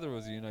my brother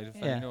was a United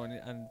fan,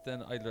 and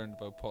then I learned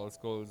about Paul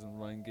Scholes and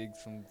Ryan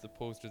Giggs from the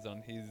posters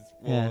on his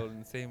wall,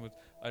 and same with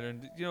I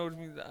learned. You know what I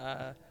mean?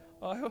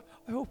 I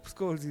hope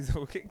Scholes is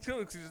okay.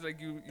 Because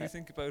you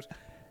think about.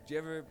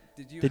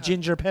 Did you? The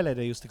ginger Pele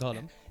they used to call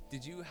him.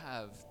 Did you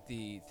have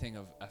the thing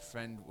of a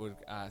friend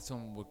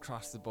someone would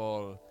cross the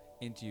ball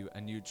into you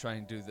and you'd try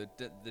and do the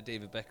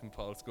David Beckham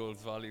Paul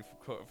Scholes volley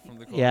from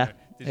the corner? Yeah.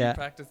 Did you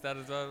practice that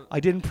as well? I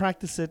didn't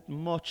practice it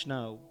much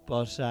now,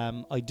 but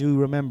I do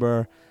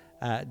remember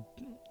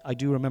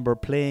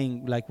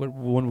playing like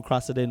one would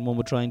cross it in, one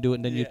would try and do it,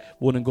 and then you'd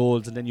one in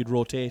goals, and then you'd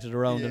rotate it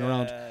around and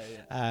around.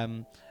 Yeah.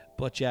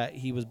 But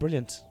he was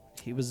brilliant.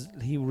 He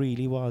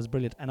really was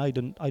brilliant, and I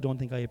don't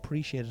think I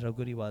appreciated how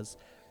good he was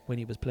when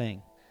he was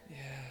playing. Yeah.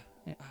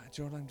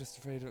 John, I'm just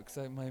afraid of it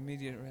because my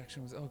immediate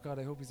reaction was, oh God,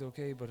 I hope he's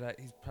okay, but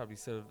he's probably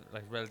still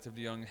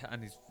relatively young,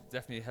 and he's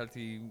definitely a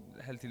healthy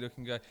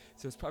looking guy,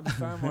 so it's probably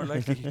far more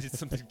likely he did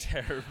something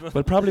terrible.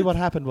 Well, probably what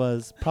happened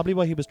was,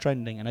 why he was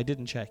trending, and I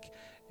didn't check,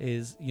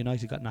 is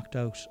United got knocked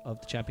out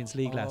of the Champions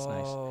League last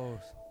night,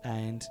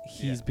 and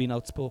he's been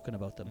outspoken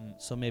about them,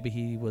 so maybe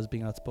he was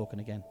being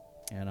outspoken again,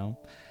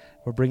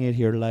 We're bringing it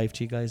here live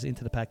to you guys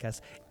into the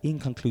podcast.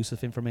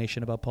 Inconclusive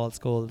information about Paul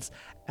Scholes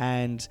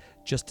and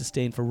just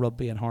disdain for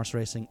rugby and horse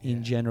racing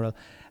in general.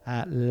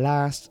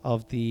 Last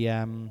of the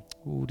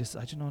this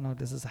I don't know now.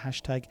 This is a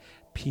hashtag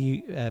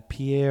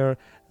Pierre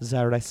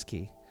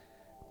Zareski.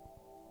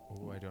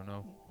 Oh, I don't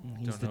know.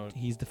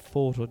 He's the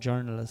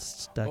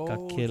photojournalist that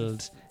got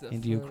killed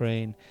in the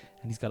Ukraine,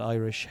 and he's got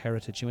Irish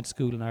heritage. He went to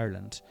school in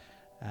Ireland.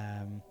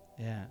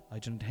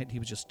 He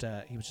was just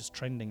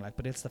trending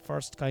but it's the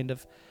first kind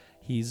of.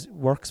 He's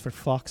works for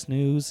Fox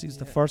News. He's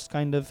the first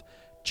kind of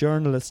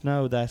journalist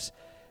now that,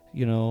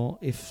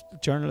 if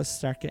journalists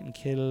start getting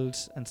killed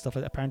and stuff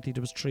like that. Apparently there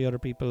was 3 other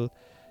people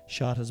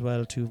shot as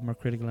well. 2 of them are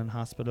critical in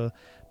hospital.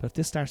 But if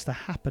this starts to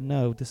happen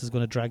now, this is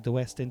going to drag the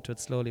West into it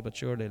slowly but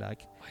surely. I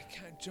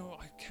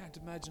can't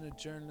imagine a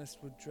journalist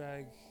would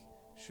drag.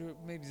 Sure,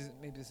 maybe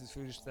this is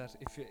foolish that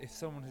if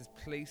someone has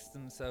placed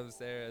themselves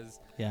there as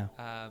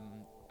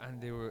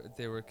and they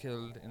were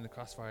killed in the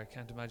crossfire, I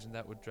can't imagine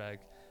that would drag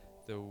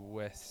the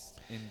West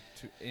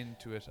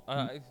into it.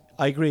 I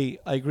agree,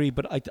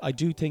 but I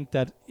do think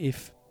that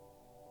if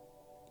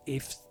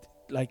it's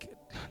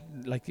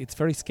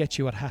very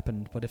sketchy what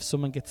happened, but if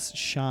someone gets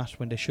shot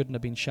when they shouldn't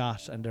have been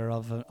shot and they're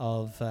of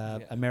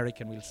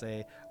American, we'll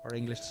say, or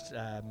English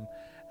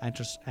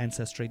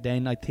ancestry,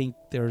 then I think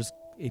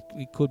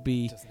it could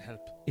be.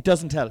 It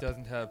doesn't help.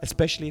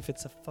 Especially if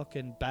it's a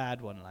fucking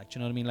bad one, do you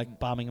know what I mean? Like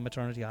bombing a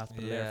maternity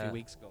hospital there a few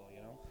weeks ago.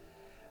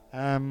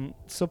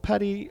 So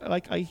Paddy,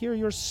 I hear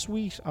you're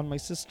sweet on my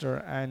sister,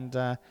 and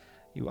I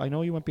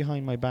know you went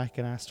behind my back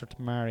and asked her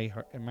to marry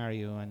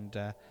you,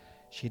 and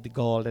she had the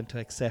gall then to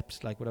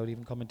accept, without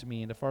even coming to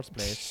me in the first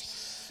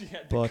place.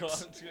 But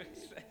was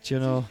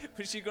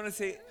she gonna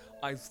say,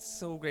 "I'm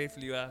so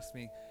grateful you asked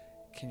me.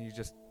 Can you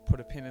just put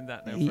a pin in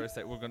that now for a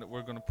sec.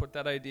 We're gonna put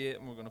that idea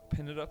and we're gonna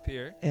pin it up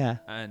here. Yeah.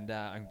 And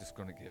I'm just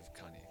gonna give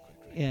Connie a quick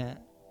ring. Yeah.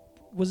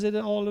 Was it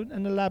all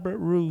an elaborate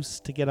ruse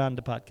to get on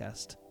the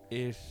podcast?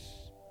 You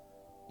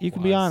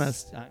can be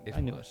honest.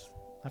 I knew it.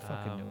 I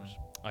fucking knew it.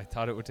 I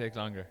thought it would take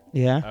longer.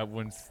 Yeah.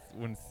 Once,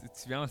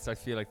 to be honest, I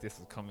feel like this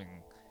was coming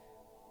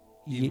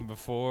even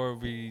before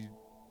we.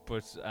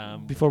 But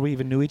before we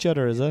even knew each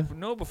other, is it?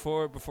 No,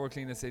 before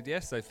Cleena said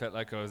yes, I felt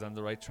like I was on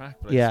the right track.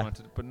 But Yeah. I just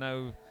wanted. But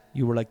now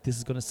you were like, "This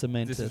is going to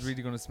cement it. This is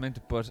really going to cement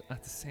it." But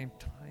at the same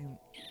time,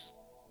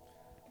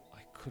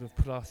 I could have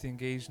put off the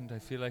engagement. I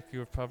feel like you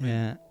were probably.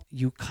 Yeah.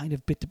 You kind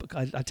of bit the book.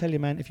 I tell you,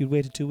 man. If you'd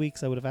waited 2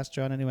 weeks, I would have asked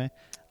you on anyway.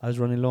 I was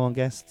running low on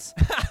guests.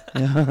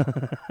 Damn.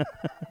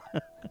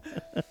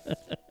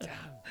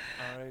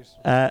 All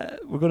right.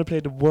 We're going to play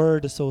the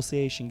word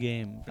association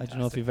game. Fantastic. I don't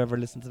know if you've ever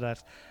listened to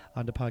that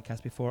on the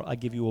podcast before. I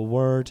give you a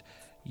word.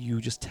 You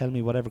just tell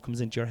me whatever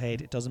comes into your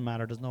head. It doesn't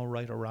matter. There's no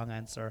right or wrong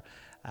answer.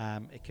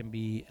 It can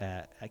be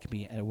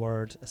a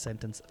word, a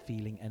sentence, a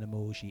feeling, an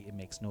emoji. It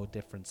makes no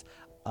difference.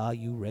 Are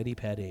you ready,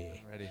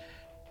 Paddy? Ready.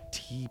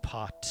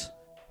 Teapot.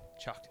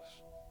 Chocolate.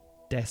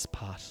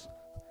 Despot.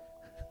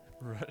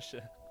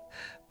 Russia.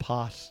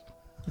 Pot.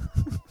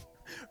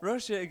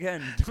 Russia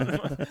again.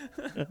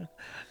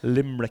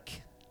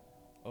 Limerick.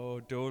 Oh,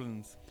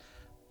 Dolan's.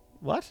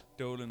 What?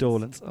 Dolan's.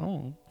 Dolan's.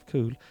 Oh,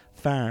 cool.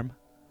 Farm.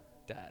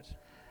 Dad.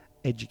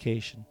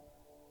 Education.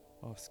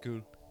 Oh,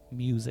 school.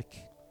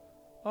 Music.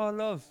 Oh,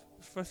 love.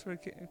 First word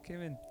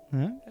came in.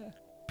 Huh? Yeah.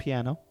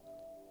 Piano.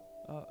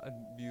 Oh,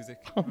 music.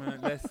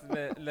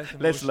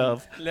 Less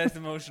love. Less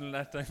emotional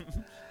that time.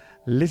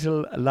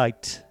 Little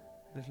light.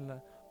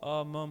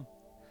 Oh, mum.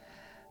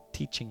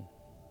 Teaching.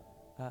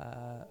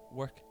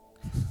 Work.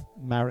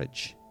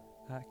 Marriage.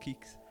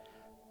 Keeks.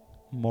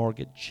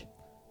 Mortgage.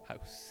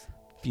 House.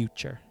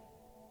 Future.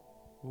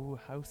 Ooh,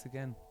 house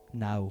again.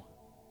 Now.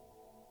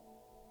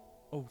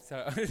 Oh,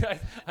 sorry.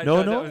 I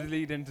thought that was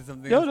lead into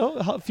something else.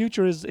 No.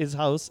 Future is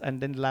house, and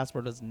then the last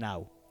word is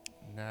now.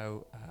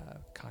 Now,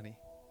 Connie.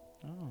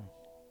 Oh.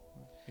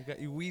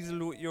 You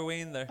weasel your way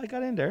in there. I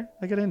got in there,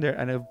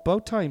 and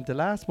about time. The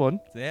last one.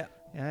 Yeah.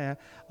 Yeah.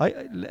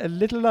 A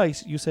little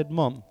light. You said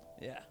mum.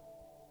 Yeah.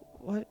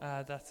 What?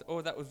 That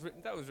was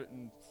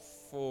written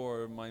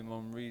for my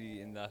mum,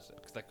 really, in that,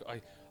 because like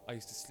I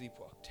used to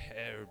sleepwalk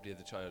terribly as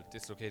a child,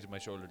 dislocated my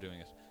shoulder doing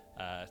it.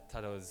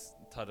 Thought I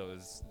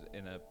was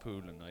in a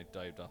pool and I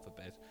dived off a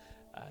bed,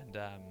 and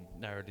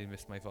narrowly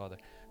missed my father.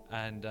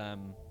 And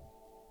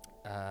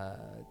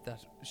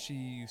that she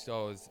used to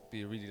always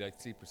be a really light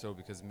sleeper, so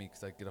because of me,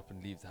 because I'd get up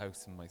and leave the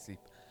house in my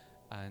sleep,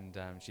 and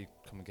she'd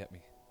come and get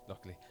me,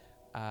 luckily.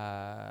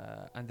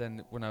 And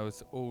then when I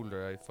was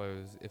older,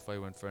 if I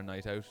went for a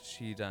night out,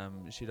 she'd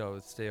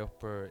always stay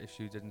up, or if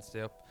she didn't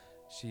stay up,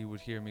 she would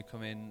hear me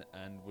come in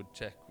and would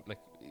check. Like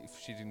if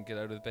she didn't get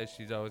out of the bed,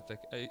 she'd always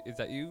like, hey, "Is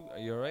that you? Are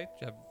you alright?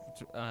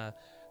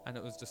 And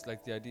it was just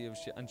like the idea of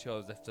she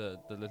always left the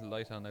little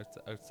light on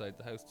outside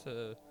the house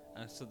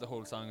and so the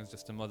whole song is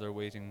just a mother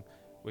waiting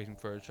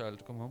for her child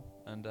to come home,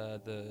 and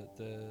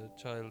the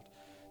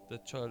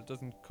child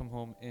doesn't come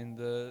home in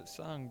the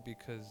song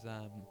because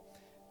it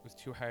was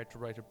too hard to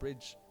write a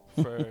bridge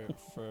for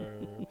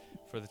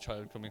the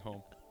child coming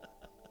home.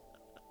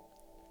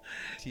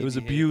 It was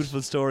a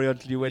beautiful story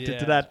until you went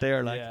into that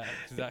there, like. Yeah,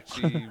 it was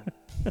actually.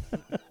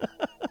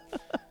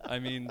 I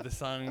mean, the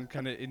song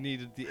it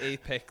needed the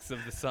apex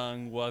of the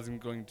song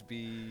wasn't going to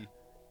be.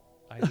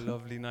 I had a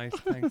lovely night,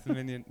 thanks a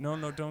million.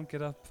 No, don't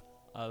get up.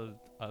 I'll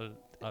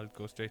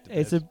go straight to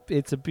bed.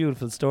 It's a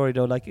beautiful story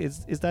though. Like,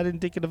 is that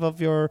indicative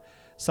of your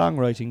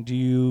songwriting? Do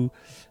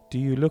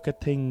you look at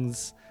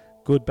things,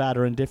 good, bad,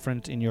 or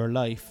indifferent in your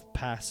life,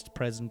 past,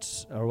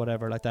 present, or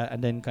whatever like that,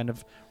 and then kind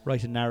of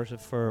write a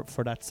narrative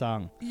for that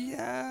song?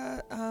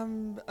 Yeah,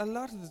 a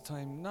lot of the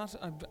time.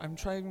 I'm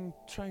trying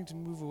to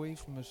move away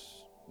from it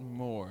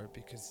more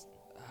because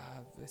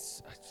I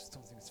just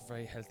don't think it's a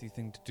very healthy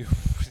thing to do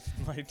with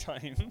my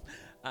time.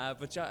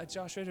 But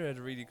Josh Ritter had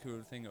a really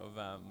cool thing of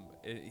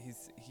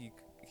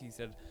he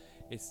said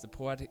it's the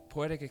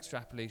poetic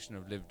extrapolation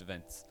of lived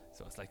events.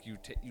 So it's like you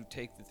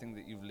take the thing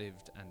that you've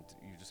lived and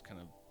you just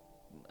kind of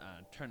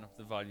turn up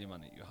the volume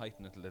on it, you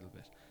heighten it a little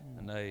bit.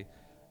 And I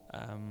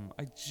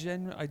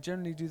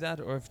generally do that,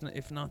 or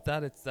if not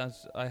that, it's that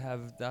I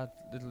have that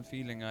little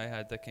feeling I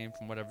had that came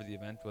from whatever the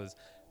event was,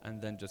 and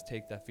then just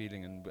take that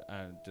feeling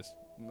and just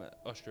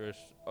usher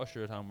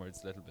it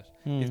onwards a little bit.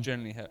 It's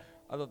generally how.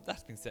 Although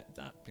that being said,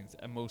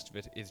 most of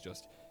it is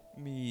just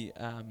me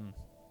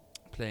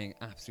playing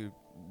absolute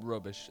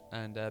rubbish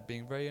and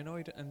being very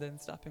annoyed and then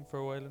stopping for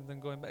a while and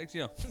then going back.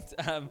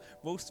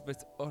 Most of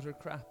it's utter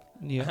crap.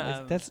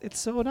 Yeah, it's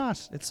so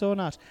not. It's so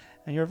not.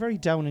 And you're very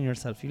down on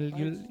yourself.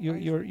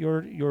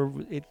 You're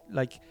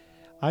like.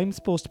 I'm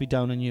supposed to be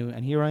down on you,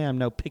 and here I am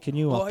now picking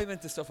you up. Oh, I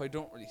meant the stuff I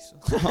don't release.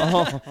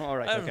 All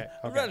right, okay.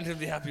 I'm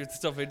relatively happy with the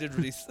stuff I did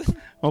release.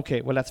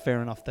 Okay, well, that's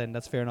fair enough then.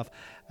 That's fair enough.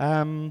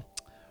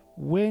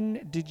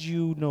 When did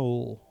you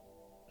know,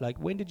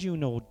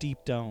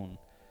 deep down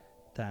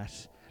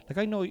that, like,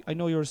 I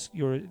know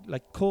you're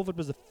like, COVID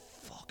was a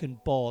fucking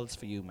balls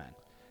for you, man.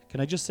 Can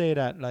I just say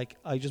that? Like,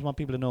 I just want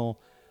people to know,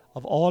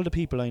 of all the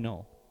people I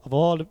know, of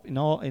all the,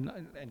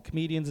 and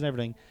comedians and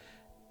everything,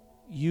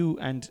 you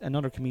and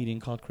another comedian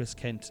called Chris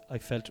Kent, I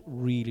felt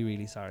really,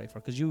 really sorry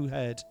for, because your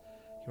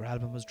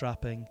album was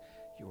dropping,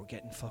 you were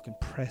getting fucking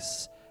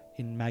press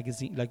in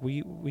magazine. Like, were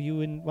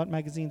you in what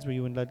magazines were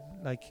you in?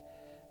 Like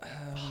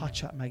Hot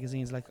Shot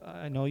magazines. Like,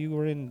 I know you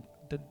were in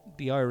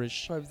the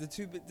Irish. Probably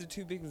the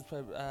two big ones.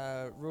 Probably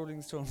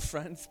Rolling Stone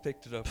France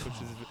picked it up,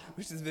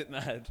 which is a bit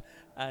mad,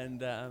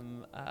 and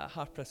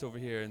Hot Press over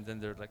here, and then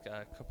there are like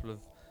a couple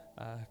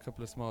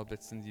of small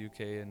bits in the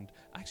UK, and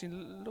actually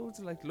loads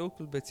of like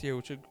local bits here,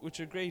 which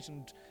are great,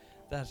 and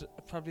that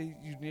probably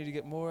you'd nearly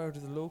get more out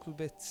of the local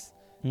bits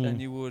than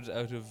you would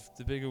out of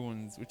the bigger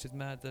ones, which is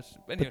mad. That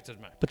anyway, it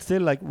doesn't matter. But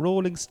still, like,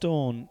 Rolling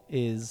Stone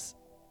is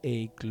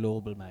a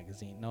global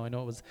magazine. Now, I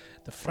know it was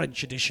the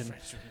French edition,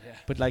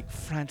 but like,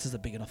 France is a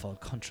big enough old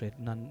country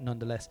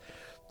nonetheless.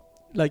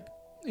 Like,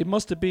 it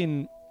must have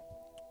been,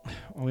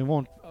 we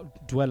won't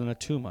dwell on it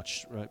too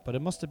much, right, but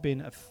it must have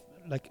been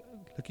like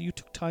you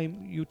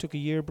took a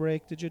year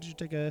break. Did you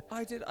take a?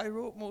 I did. I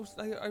wrote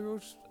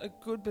a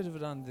good bit of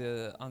it on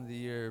the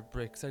year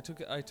break. So I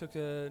took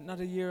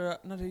not a year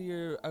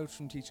out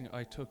from teaching.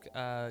 I took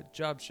a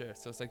job share.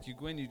 So it's like you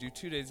go in, you do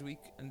 2 days a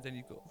week, and then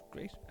you go,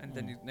 great, and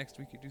then next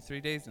week you do 3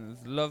 days, and it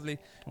was lovely.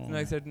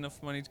 Nice, I had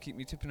enough money to keep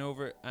me tipping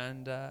over,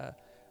 and I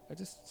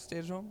just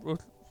stayed at home,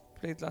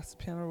 played lots of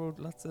piano,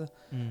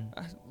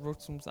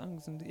 wrote some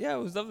songs, and yeah,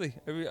 it was lovely.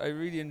 I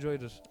really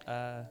enjoyed it.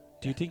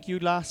 Do you think you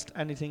lost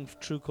anything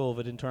through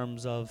COVID in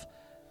terms of,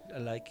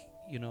 like,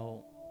 you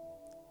know,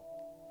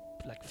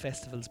 like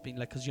festivals being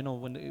like, because you know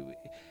when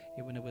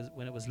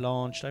it was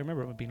launched, I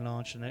remember it being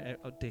launched, and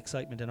the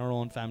excitement in our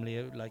own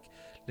family, like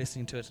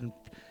listening to it, and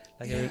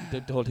like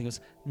the whole thing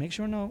was, make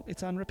sure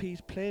it's on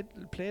repeat,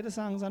 play the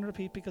songs on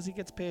repeat, because he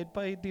gets paid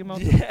by the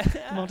amount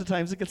of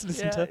times it gets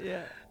listened to.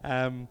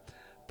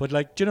 But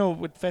like, you know,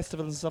 with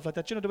festivals and stuff like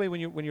that, you know, the way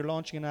when you're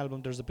launching an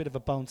album, there's a bit of a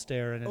bounce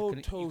there, and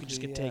totally, you can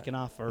just get taken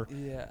off, or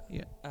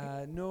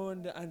no,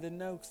 and then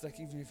now, cause like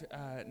even if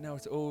now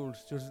it's old,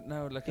 just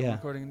now like I'm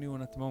recording a new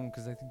one at the moment,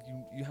 because I think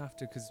you have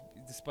to, because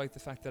despite the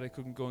fact that I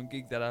couldn't go and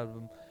gig that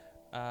album,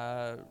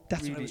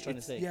 that's really what I was trying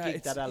to say.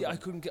 Gig that album. I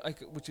couldn't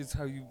which is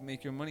how you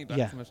make your money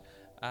back from it.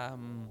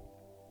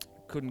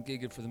 Couldn't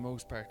gig it for the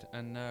most part,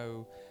 and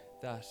now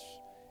that.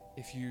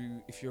 If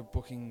you're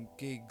booking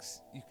gigs,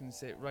 you can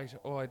say, right,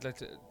 I'd like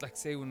to, like,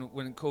 say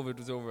when COVID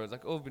was over, I was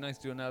like, it'd be nice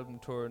to do an album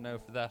tour now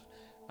for that,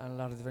 and a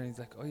lot of the venues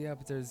like,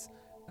 but there's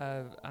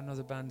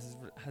another band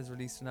has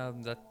released an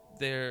album that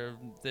they're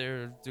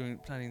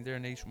planning their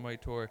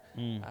nationwide tour,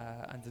 and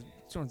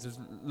there's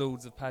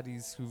loads of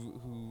paddies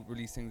who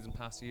release things in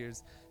past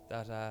years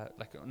that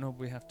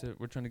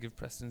we're trying to give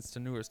precedence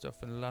to newer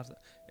stuff in a lot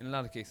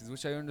of cases,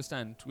 which I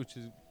understand, which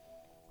is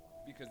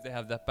because they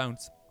have that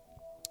bounce.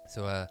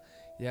 So I've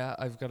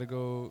got to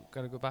go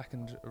back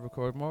and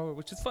record more,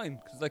 which is fine,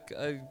 because like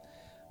I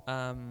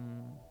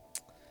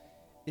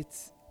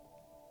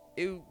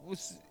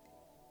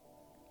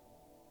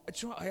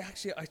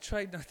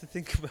tried not to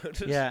think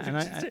about it.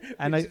 Yeah,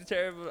 it's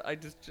terrible. I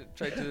just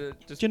tried to.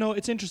 You know,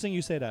 it's interesting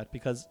you say that,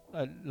 because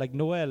like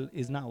Noelle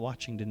is not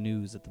watching the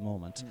news at the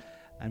moment.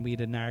 And we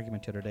had an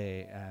argument the other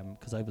day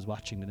because I was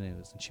watching the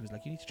news, and she was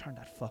like, "You need to turn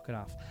that fucking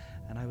off."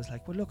 And I was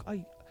like, "Well, look,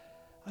 I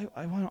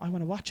want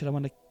to watch it. I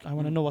want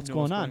to know what's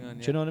going on.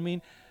 Do you know what I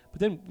mean?"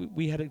 But then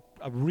we had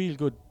a real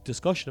good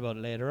discussion about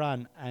it later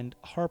on, and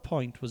her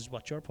point was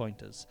what your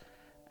point is,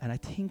 and I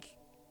think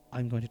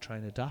I'm going to try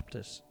and adopt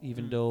it,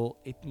 even though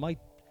it might.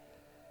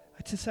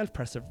 It's a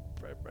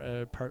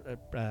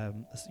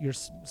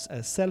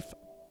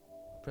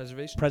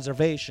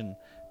self-preservation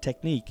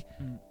technique.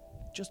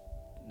 Just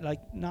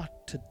like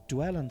not to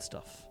dwell on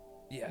stuff.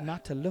 Yeah.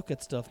 Not to look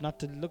at stuff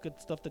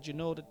that you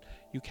know that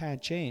you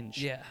can't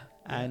change. Yeah.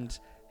 And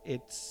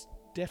it's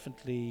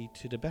definitely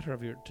to the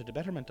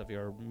betterment of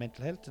your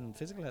mental health and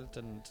physical health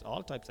and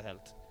all types of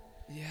health.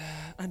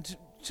 Yeah, and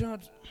you know,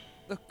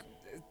 look,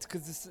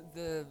 because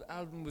the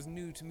album was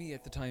new to me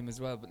at the time as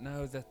well, but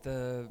now that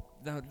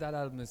that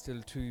album is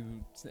still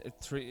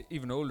 3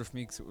 even older for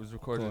me, because it was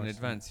recorded in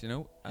advance, you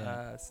know.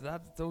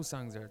 So those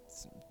songs are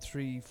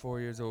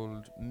 3-4 years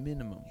old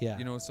minimum. Yeah.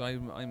 You know, so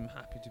I'm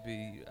happy to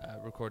be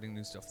recording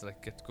new stuff, so I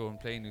get to go and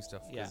play new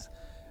stuff.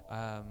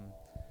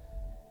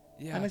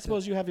 And I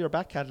suppose you have your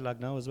back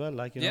catalogue now as well,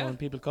 like, you know, when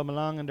people come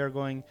along and they're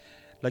going,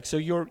 like, so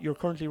you're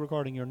currently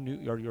recording your new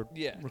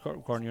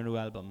recording your new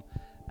album,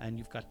 and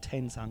you've got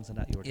 10 songs on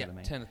that, you were telling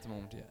me. 10 at the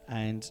moment.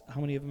 And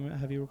how many of them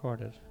have you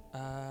recorded?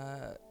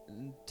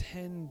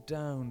 10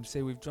 down.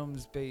 Say we've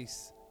drums,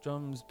 bass,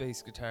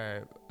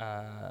 guitar,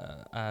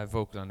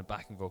 vocal on it,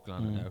 backing vocal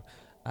on it now.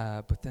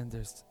 But then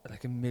there's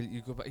like a million.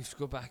 You should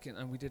go back in,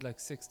 and we did like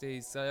 6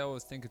 days. So I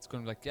always think it's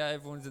going to be like,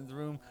 everyone's in the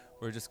room,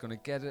 we're just going to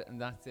get it, and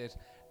that's it.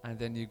 And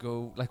then you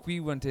go, like,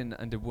 we went in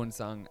and did one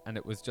song, and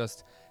it was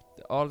just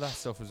all that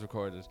stuff was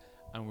recorded,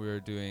 and we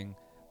were doing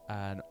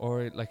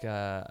like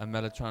a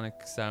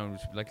Mellotronic sound,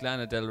 which would be like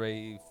Lana Del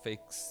Rey fake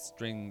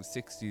string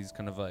 60s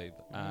kind of vibe.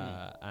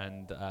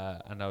 And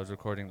I was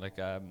recording like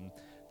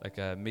like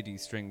a MIDI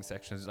string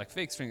section. It's like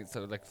fake string,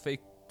 so like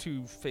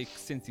two fake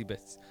synthy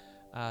bits.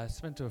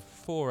 Spent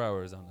 4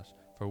 hours on it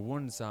for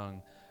one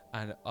song,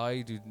 and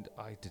I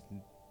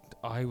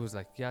was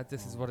like, yeah,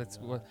 this is what it's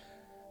what.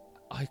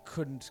 I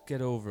couldn't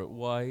get over it.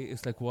 Why?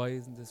 It's like, why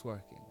isn't this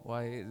working?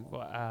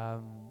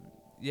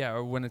 Yeah,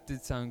 or when it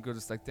did sound good,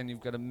 it's like then you've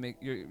got to make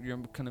you're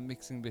kind of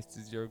mixing bits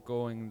as you're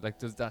going. Like,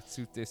 does that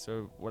suit this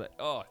or what?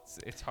 Oh,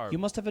 it's hard. You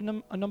must have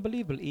an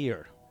unbelievable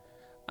ear.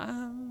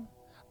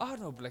 Oh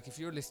no, but like if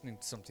you're listening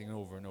to something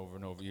over and over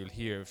and over, you'll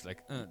hear it's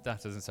like that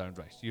doesn't sound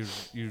right. You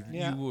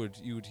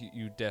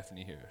would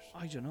definitely hear it.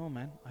 I don't know,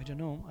 man. I don't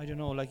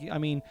know. Like, I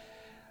mean,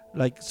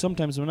 like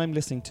sometimes when I'm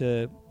listening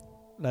to,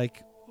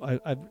 like,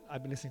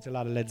 I've been listening to a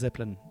lot of Led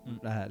Zeppelin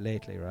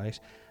lately, right?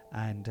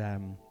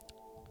 And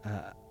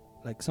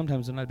like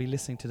sometimes when I'll be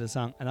listening to the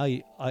song, and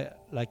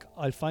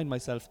I'll find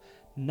myself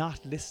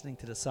not listening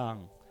to the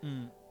song,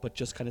 but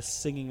just kind of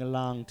singing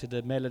along to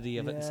the melody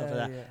of it and stuff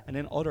like that. And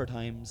then other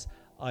times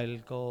I'll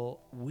go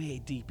way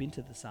deep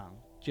into the song.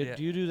 Do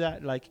you do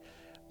that? Like,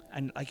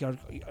 and like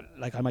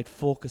I might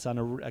focus on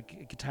a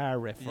guitar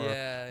riff, or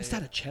is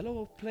that a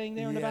cello playing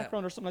there in the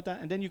background or something like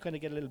that? And then you kind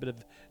of get a little bit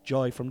of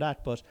joy from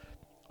that. But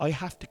I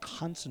have to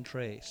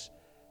concentrate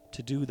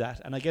to do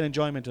that, and I get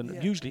enjoyment.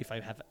 And usually, if I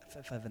have a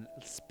little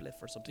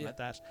spliff or something like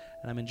that,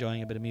 and I'm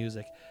enjoying a bit of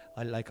music,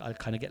 I'll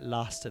kind of get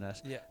lost in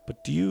it.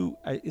 But do you?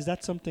 Is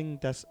that something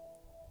that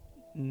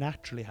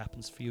naturally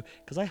happens for you?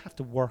 Because I have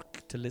to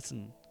work to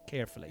listen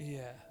carefully.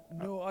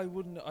 No, I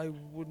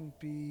wouldn't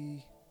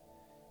be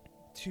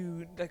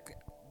too, like,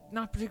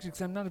 not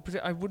particularly,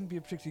 because I wouldn't be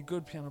a particularly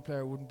good piano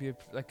player. I wouldn't be a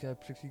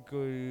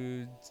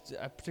particularly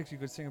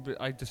good singer. But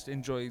I just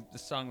enjoy the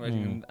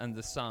songwriting and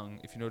the song.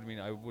 If you know what I mean.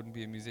 I wouldn't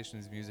be a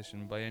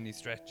musician by any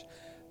stretch.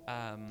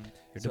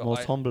 You're the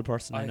most humble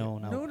person I know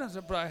now. No,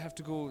 not. But I have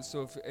to go.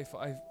 So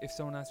if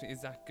someone asks me,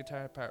 is that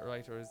guitar part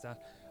right, or is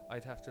that,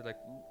 I'd have to like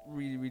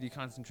really, really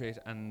concentrate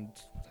and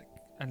like.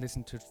 And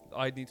listen to.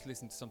 I need to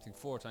listen to something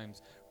 4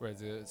 times,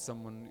 whereas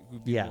someone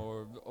who'd be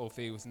more au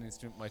fait with an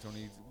instrument might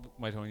only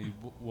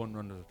one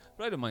run of it.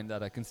 But I don't mind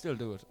that. I can still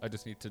do it. I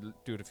just need to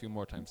do it a few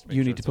more times.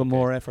 You need to put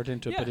more effort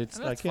into it, but it's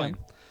like fine.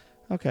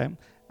 Okay.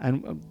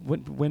 And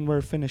when we're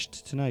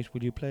finished tonight,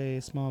 will you play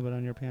a small bit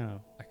on your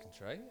piano? I can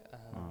try.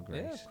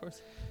 Great. Yeah, of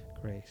course.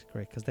 Great.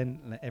 Because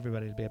then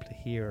everybody will be able to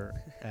hear,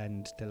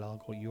 and they'll all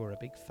go, "You're a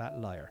big fat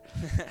liar."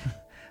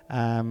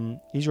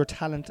 Is your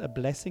talent a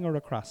blessing or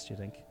a cross, do you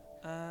think?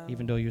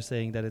 Even though you're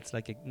saying that it's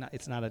like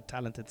it's not a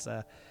talent, it's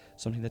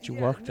something that you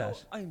worked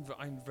at. I'm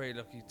very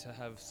lucky to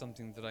have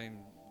something that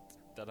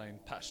I'm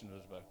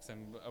passionate about, because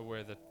I'm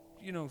aware that,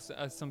 you know,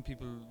 as some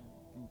people,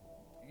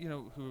 you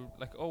know, who are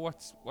like, oh,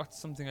 what's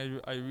something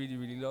I really,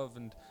 really love,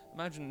 and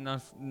imagine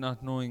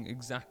not knowing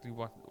exactly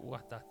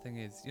what that thing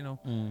is, you know.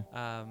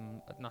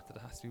 Not that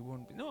it has to be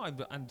one, but no,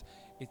 and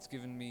it's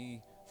given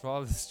me, for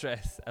all the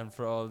stress and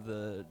for all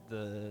the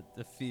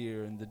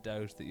fear and the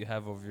doubt that you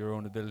have of your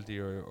own ability,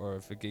 or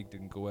if a gig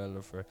didn't go well,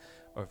 or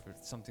if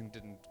something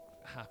didn't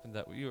happen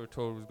that you were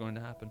told was going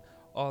to happen,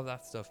 all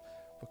that stuff.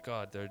 But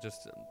God, there's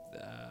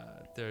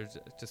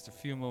just a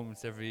few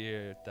moments every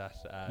year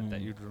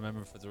that you'd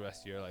remember for the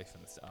rest of your life,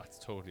 and it's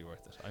totally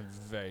worth it. I'm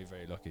very,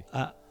 very lucky.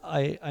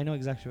 I know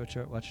exactly what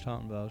you're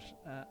talking about.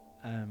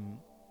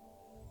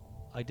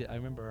 I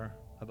remember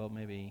about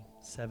maybe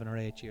 7 or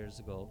 8 years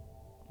ago,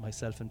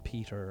 myself and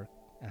Peter,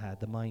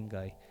 the mine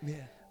guy.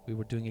 Yeah. We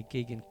were doing a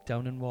gig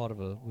down in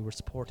Waterville. We were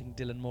supporting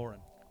Dylan Moran.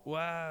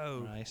 Wow.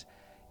 Right.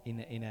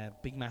 In a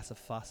big, massive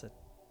faucet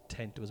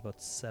tent. There was about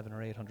 700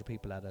 or 800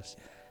 people at it.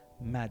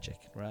 Magic,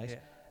 right? Yeah.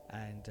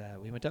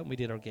 And we went out and we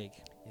did our gig.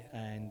 Yeah.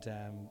 And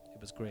it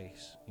was great,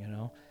 you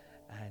know.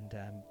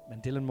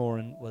 And Dylan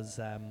Moran was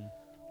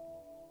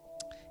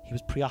he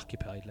was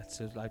preoccupied.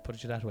 I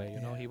put it that way.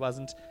 You know, he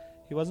wasn't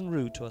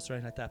rude to us or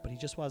anything like that, but he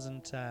just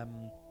wasn't.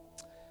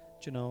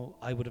 You know,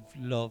 I would have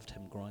loved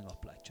him growing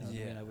up. Like, you know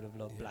what I mean? I would have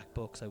loved Black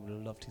Books. I would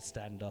have loved his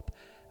stand up,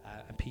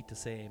 and Pete the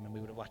same. And we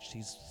would have watched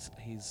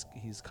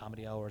his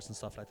comedy hours and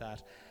stuff like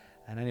that.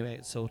 And anyway,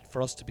 so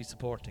for us to be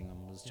supporting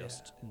him was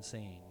just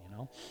insane, you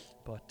know.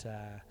 But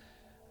I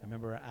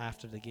remember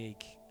after the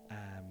gig,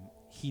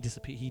 he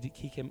disappeared.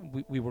 He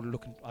came. We were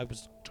looking. I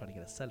was trying to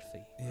get a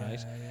selfie. Right.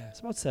 Yeah. It's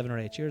about 7 or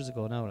 8 years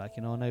ago now. Like,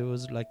 you know, and I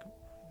was like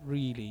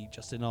really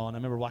just in awe. And I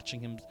remember watching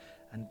him,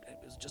 and it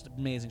was just an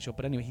amazing show.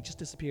 But anyway, he just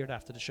disappeared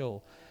after the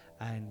show,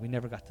 and we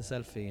never got the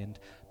selfie. And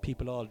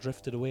people all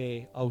drifted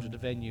away out of the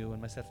venue,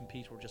 and myself and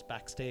Pete were just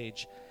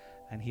backstage,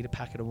 and he had a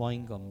packet of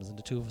wine gums, and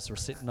the two of us were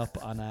sitting up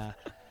on a.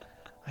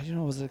 I don't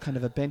know, it was a kind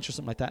of a bench or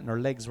something like that, and our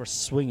legs were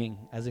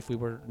swinging as if we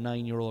were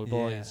 9-year-old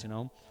boys, you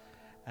know.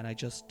 And I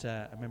just,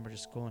 I remember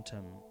just going to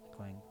him,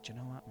 going, "Do you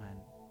know what, man?"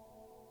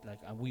 Like,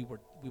 and we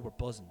were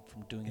buzzing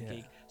from doing a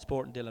gig,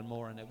 supporting Dylan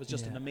Moran. It was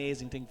just an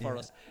amazing thing for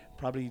us.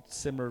 Probably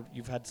similar.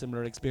 You've had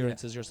similar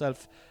experiences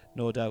yourself,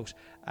 no doubt.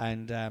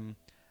 And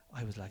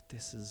I was like,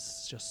 this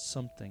is just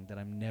something that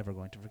I'm never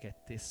going to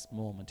forget. This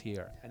moment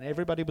here, and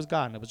everybody was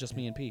gone. It was just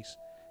me and Pete,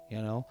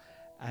 you know.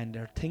 And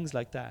there are things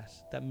like that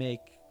that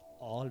make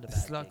all the bad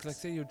It's like gigs.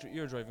 say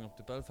you're driving up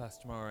to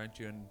Belfast tomorrow, aren't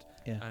you?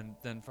 Yeah. And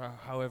then for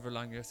however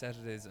long your set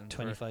it is, and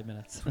 25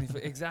 minutes.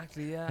 25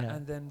 exactly, yeah. Yeah.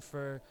 And then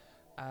for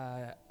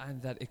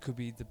and that it could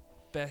be the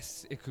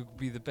best. It could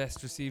be the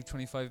best received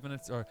 25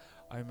 minutes. Or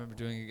I remember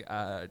doing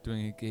a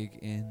gig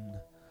in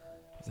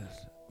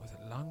was it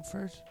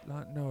Longford?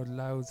 No,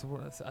 Louth.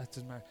 That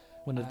doesn't matter.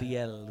 One of the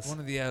L's. One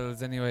of the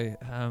L's, anyway.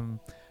 And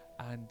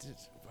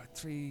about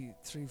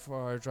 3-4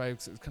 hour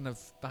drive. So it was kind of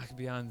back and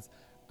beyond.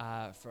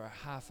 For a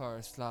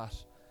half-hour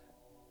slot,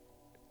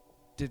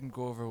 didn't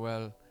go over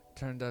well.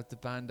 Turned out the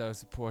band I was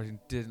supporting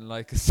didn't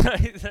like us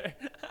either.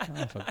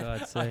 Oh, for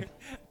God's sake.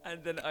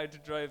 And then I had to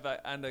drive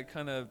back, and I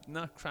kind of,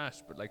 not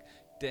crashed, but like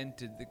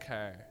dented the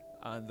car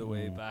on the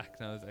way back.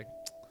 And I was like,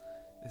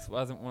 this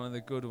wasn't one of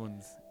the good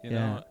ones, you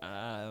know.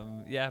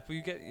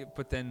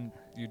 But then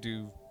you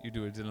do a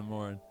Dylan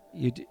Moran.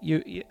 You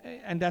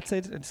and that's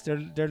it. It's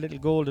their little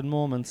golden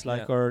moments,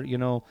 like, or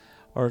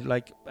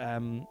like,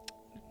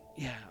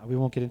 we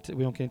won't get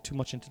into too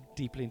much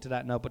deeply into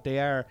that now. But they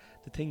are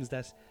the things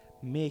that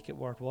make it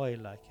worthwhile,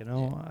 like, you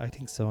know. I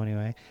think so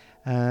anyway.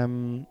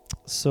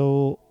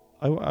 So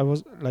I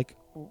was like,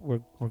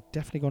 we're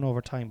definitely going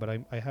over time, but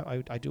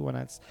I do want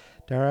to ask.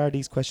 There are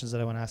these questions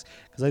that I want to ask,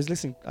 because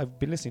I've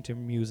been listening to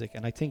music,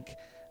 and I think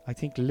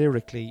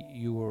lyrically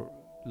you were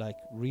like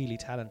really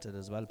talented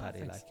as well,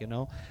 Paddy. Like, you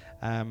know,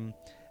 and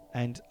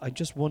I was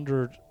just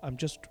wondering,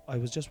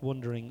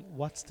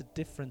 what's the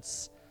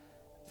difference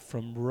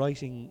from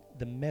writing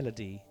the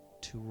melody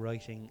to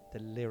writing the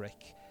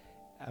lyric,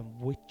 and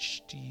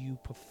which do you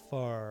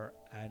prefer,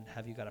 and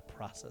have you got a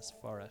process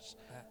for it?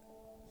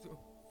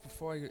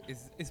 Before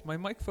is my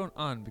microphone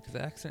on? Because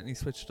I accidentally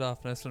switched it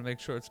off, and I just want to make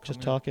sure it's coming.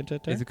 Just talk into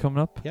it there. Is it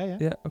coming up? Yeah.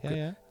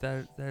 Okay.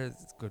 Yeah.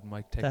 There's good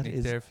mic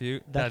technique there for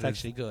you. That's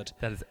actually good.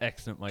 That is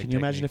excellent mic technique. Can you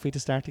imagine if we had to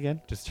start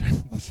again? Just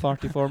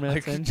 44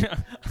 minutes in.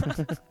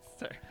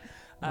 Sorry.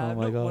 Oh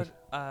my God.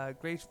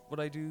 Great. What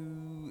I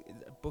do,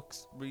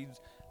 books, read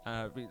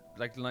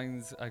like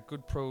lines,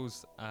 good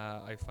prose.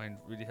 I find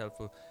really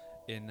helpful.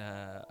 In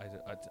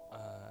like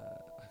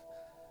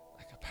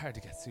hard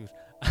to get sued.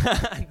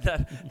 And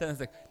then I was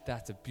like,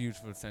 that's a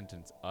beautiful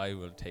sentence. I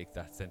will take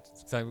that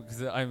sentence,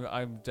 because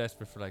I'm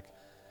desperate for, like,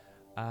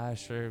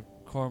 sure,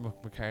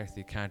 Cormac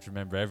McCarthy can't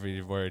remember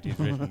every word he's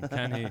written,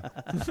 can he?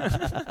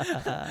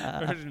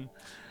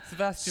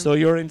 Sebastian. So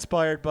you're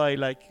inspired by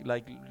like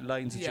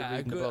lines that you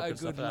read in the book a and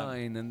stuff good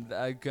line, and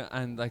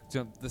like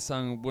the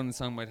song. One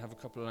song might have a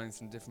couple of lines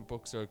from different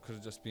books, or it could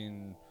have just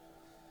been.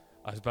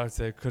 I was about to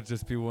say it could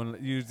just be one.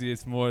 Usually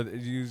it's more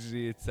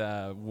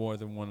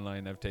than one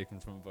line I've taken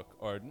from a book,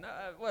 or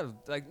not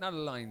a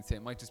line. Say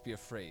it might just be a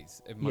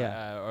phrase. It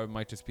might, or it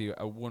might just be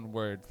a one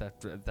word that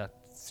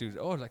suited.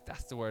 Oh, like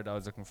that's the word I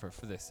was looking for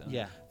this. And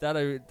that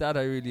I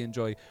really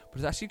enjoy. But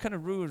it's actually kind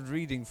of ruined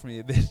reading for me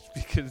a bit,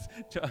 because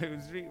I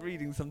was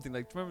reading something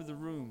like, do you remember The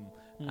Room?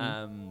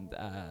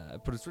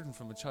 But it's written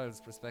from a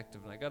child's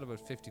perspective, and I got about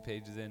 50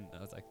 pages in, and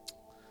I was like,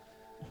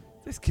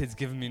 this kid's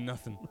giving me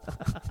nothing.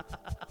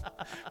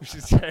 which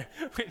is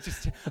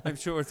I'm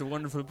sure it's a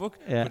wonderful book,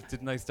 but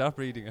didn't I stop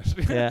reading it?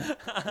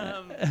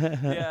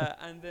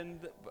 And then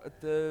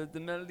the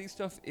melody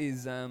stuff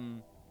is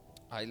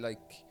I like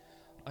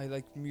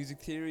music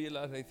theory a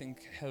lot. I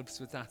think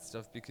helps with that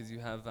stuff, because you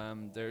have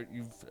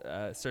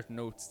certain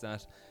notes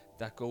that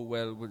go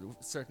well with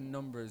certain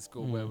numbers,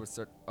 go well with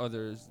certain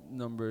other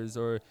numbers,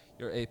 or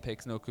your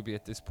apex note could be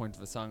at this point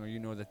of a song, or you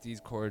know that these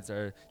chords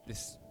are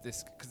this,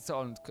 because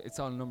it's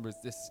all numbers.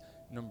 This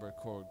number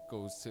chord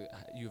goes to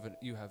you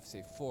have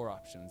say 4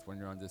 options when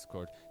you're on this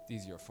chord.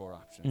 These are your 4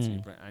 options. So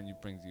you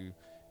bring to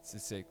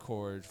say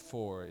chord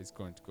 4 is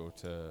going to go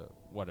to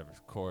whatever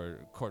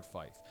chord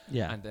 5.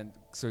 And then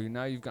so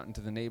now you've gotten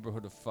to the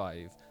neighborhood of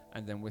 5,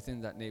 and then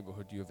within that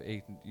neighborhood you have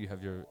 8. You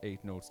have your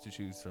 8 notes to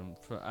choose from,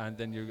 and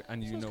then you so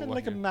know it's what kind of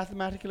like a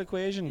mathematical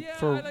equation. Yeah,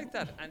 for I like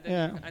that. And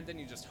then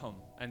you just hum,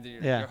 and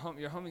then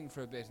you're humming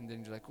for a bit, and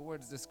then you're like, oh, where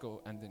does this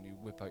go? And then you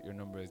whip out your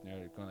numbers, and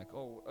you're going like,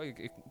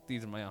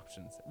 these are my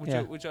options,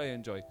 which I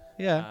enjoy.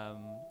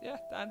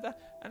 And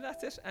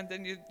that's it. And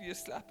then you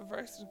slap a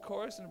verse and a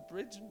chorus and a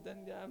bridge, and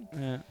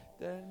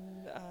then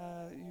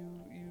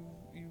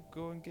you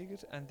go and gig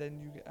it, and then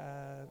you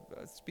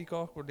speak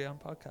awkwardly on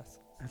podcasts.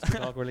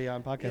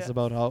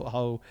 About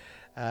how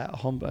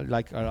humble,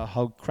 like, or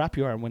how crap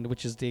you are,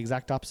 which is the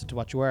exact opposite to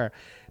what you are.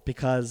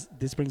 Because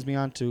this brings me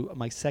on to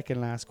my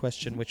second last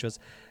question, which was,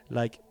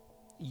 like,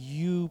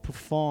 you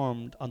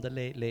performed on the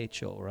Late Late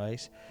Show,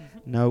 right?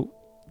 Now,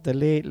 the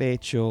Late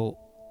Late Show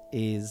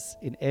is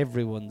in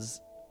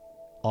everyone's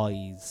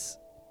eyes.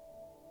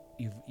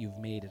 You've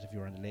made it if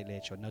you're on the Late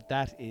Late Show. Now,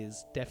 that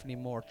is definitely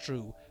more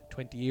true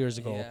 20 years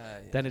ago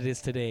than it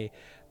is today.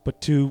 But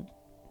to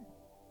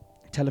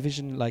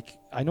television, like,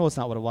 I know it's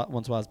not what it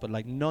once was, but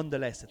like,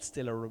 nonetheless, it's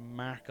still a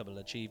remarkable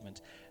achievement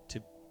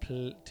to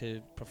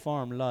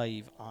perform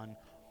live on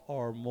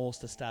our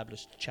most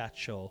established chat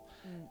show.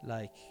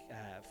 Like,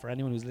 for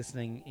anyone who's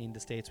listening in the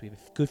States, we have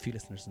a good few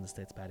listeners in the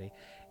States, Paddy.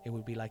 It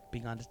would be like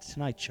being on the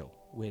Tonight Show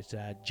with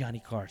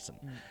Johnny Carson,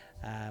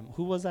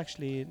 who was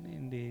actually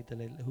in the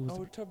who was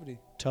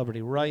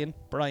Tuberty.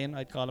 Brian,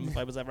 I'd call him if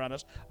I was ever on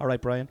it. All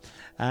right, Brian.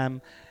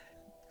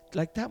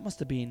 Like, that must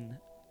have been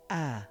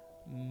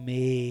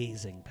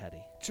amazing,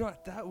 Paddy. Do you know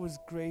what? That was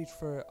great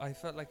I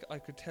felt like I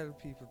could tell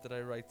people that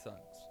I write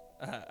songs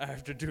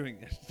after doing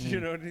it. Do you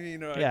know what I mean? You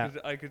know, Yeah.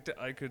 I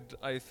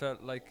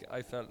felt like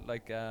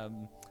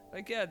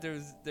yeah, there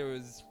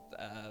was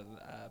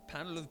a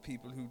panel of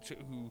people who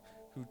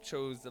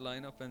chose the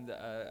lineup, and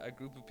a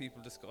group of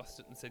people discussed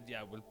it and said,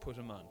 yeah, we'll put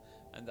him on,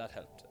 and that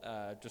helped.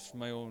 Just for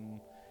my own,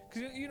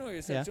 because you know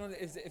yourself. Yeah. You know,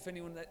 if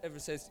anyone that ever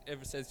says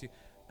to you,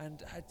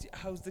 and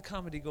how's the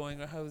comedy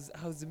going, or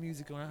how's the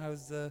music going, or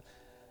how's the,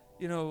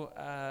 you know,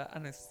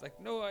 and it's like,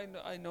 no,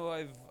 I know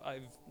I've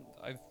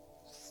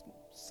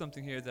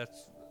something here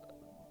that's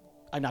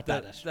I'm not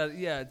bad at.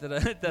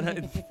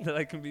 that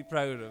I can be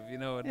proud of, you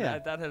know, and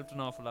that helped an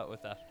awful lot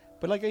with that.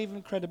 But like,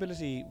 even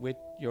credibility with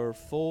your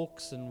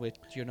folks and with,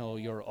 you know,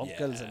 your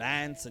uncles and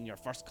aunts and your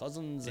first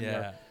cousins and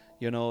your,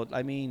 you know,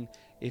 I mean,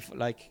 if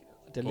like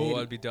the lady,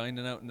 I'll be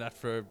dining out in that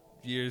for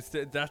years.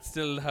 That's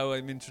still how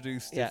I'm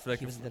introduced. Yeah, if, like,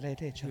 he was in the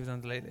Late Late Show. He was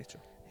on the Late Late Show.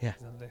 Yeah.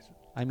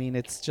 I mean,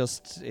 it's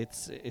just,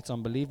 it's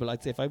unbelievable.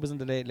 I'd say if I was in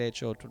the Late Late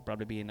Show, it would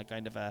probably be in a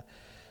kind of a,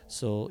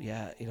 so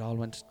yeah, it all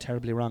went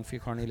terribly wrong for you,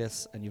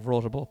 Cornelius, and you've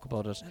wrote a book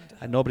about it,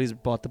 and nobody's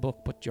bought the book,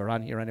 but you're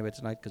on here anyway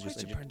tonight because you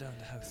said you burned down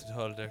the house at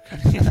all there.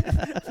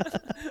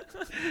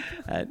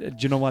 do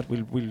you know what?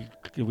 We'll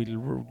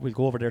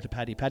go over there to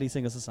Paddy. Paddy,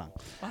 sing us a song.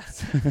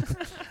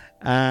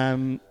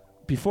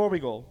 Before we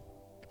go,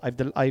 I've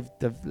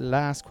the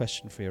last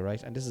question for you,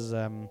 right? And this is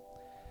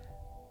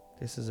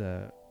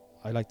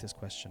I like this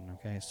question.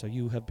 Okay, so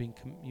you have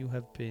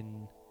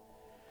been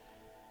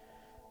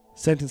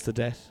sentenced to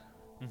death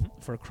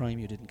for a crime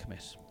you didn't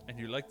commit. And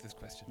you like this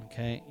question?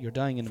 Okay, you're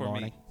dying in the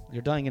morning.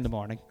 You're dying in the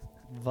morning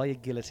via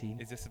guillotine.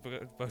 Is this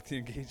about the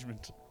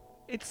engagement?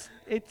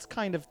 It's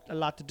kind of a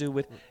lot to do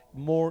with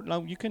more.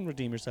 Now, you can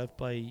redeem yourself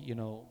by, you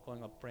know,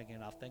 going up, breaking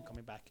it off, then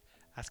coming back,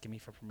 asking me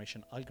for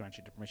permission. I'll grant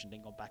you the permission,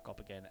 then go back up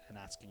again and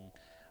asking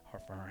her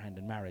for her hand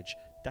in marriage.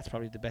 That's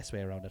probably the best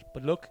way around it.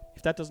 But look,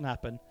 if that doesn't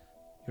happen,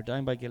 you're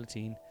dying by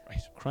guillotine.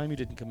 Right. Crime you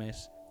didn't commit.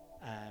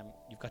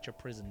 You've got your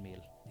prison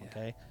meal. Yeah.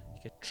 Okay.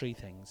 You get 3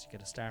 things. You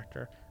get a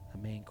starter, a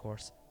main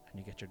course, and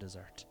you get your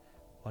dessert.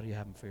 What are you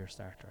having for your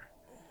starter?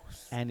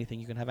 Anything.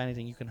 You can have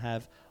anything. You can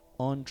have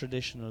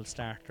untraditional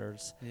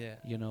starters. Yeah.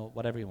 You know,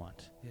 whatever you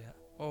want. Yeah.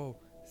 Oh,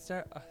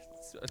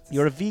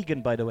 you're a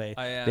vegan, by the way,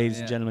 ladies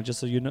and gentlemen, just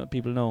so you know,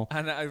 people know.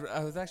 And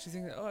I was actually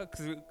thinking,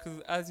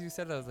 because as you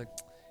said, I was like,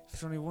 if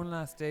it's only one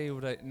last day,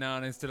 would I? No,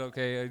 and it's still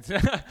okay.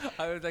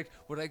 I was like,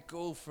 would I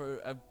go for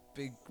a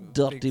big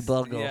dirty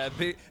burger? Yeah,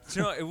 you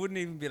know, it wouldn't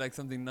even be like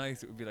something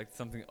nice. It would be like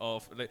something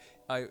awful. Like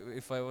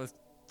if I was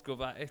to go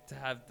back to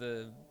have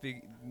the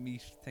big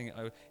meat thing,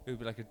 it would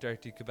be like a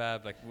dirty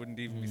kebab. Like, it wouldn't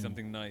even be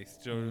something nice.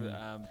 You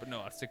know? But no,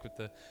 I'll stick with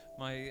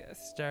my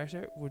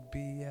starter would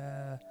be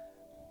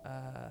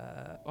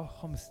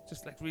hummus,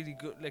 just like really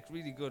good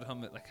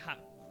hummus, like hummus,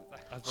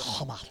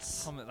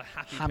 like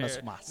happy hummus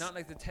pear, mas. Not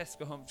like the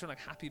Tesco hummus, like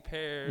happy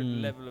pear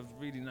level of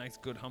really nice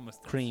good hummus.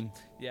 Cream.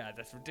 Yeah,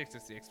 that's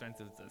ridiculously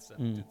expensive.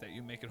 That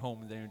you make it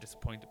home and then you're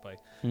disappointed by.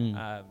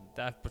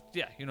 That, but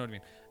yeah, you know what I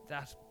mean.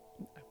 That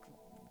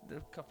a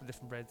couple of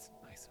different breads,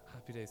 nice,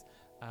 happy days.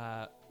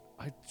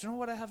 Do you know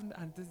what I haven't?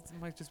 And this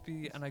might just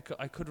be, and I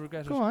could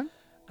regret it. Go on.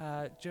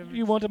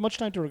 You won't have much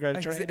time to regret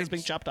it. Your head is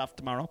being chopped off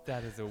tomorrow.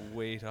 That is a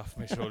weight off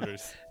my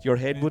shoulders. Your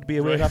head would be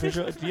a weight off your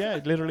shoulders. Yeah,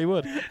 it literally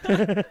would. Do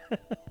you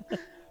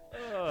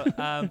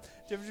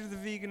ever do the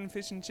vegan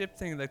fish and chip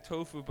thing, like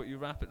tofu, but you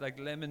wrap it like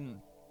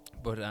lemon?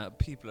 But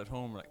people at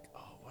home are like,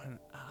 oh, what an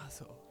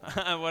asshole.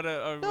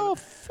 No,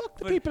 fuck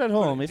the people at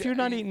home. If you're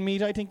not eating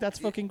meat, I think that's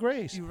fucking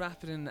great. You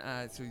wrap it in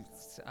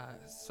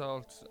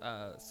salt,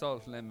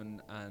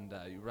 lemon, and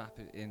you wrap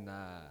it in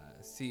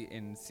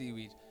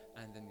seaweed,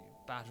 and then you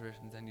batter it,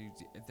 and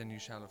then you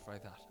shallow fry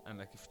that. And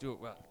like, if you do it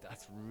well,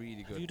 that's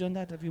really good. Have you done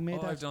that? Have you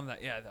made that? I've done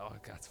that. Yeah. Oh,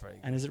 that's very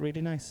good. And is it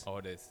really nice? Oh,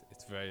 it is.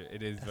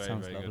 It is that very,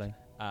 sounds very lovely.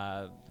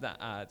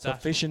 Good. So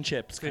fish and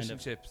chips. Fish and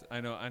chips.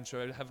 I know. I'm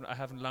sure I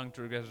haven't long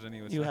to regret it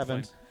anyway. You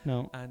haven't. Fine.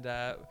 No. And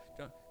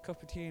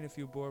cup of tea and a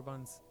few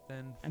bourbons.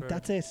 Then. And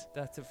that's it.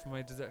 That's it for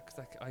my dessert. Because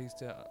like I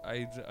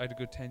had a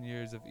good 10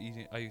 years of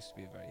eating. I used to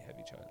be a very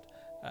heavy child.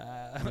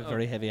 I'm a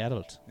very heavy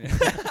adult.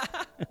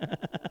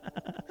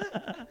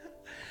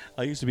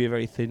 I used to be a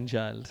very thin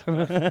child.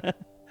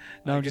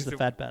 Now I'm just a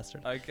fat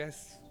bastard. I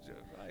guess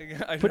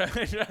I'd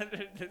rather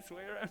this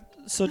way around.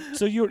 So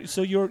you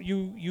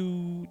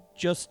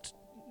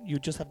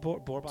just have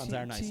bourbons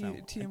are nice now.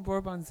 Tea and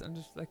bourbons, and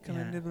just like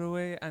kind of nibble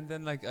away, and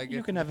then like I get.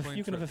 You can have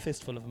a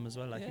fistful of them as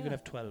well. Like you can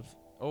have 12.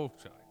 Oh,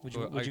 sorry.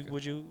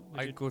 Would you?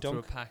 I'd go through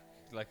a pack.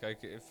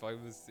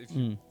 if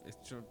you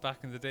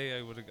back in the day,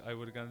 I would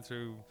have gone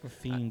through. A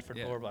fiend for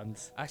door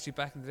buns. Actually,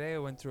 back in the day, I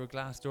went through a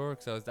glass door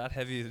because I was that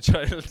heavy as a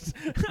child.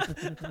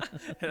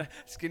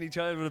 Skinny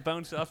child would have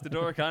bounced off the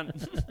door can.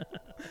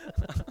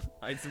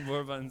 I had some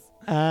door buns.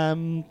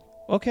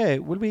 Okay,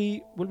 will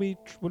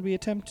we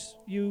attempt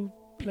you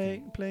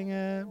playing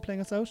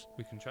us out?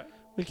 We can try.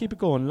 We'll keep it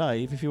going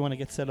live if you want to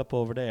get set up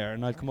over there,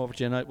 and I'll come over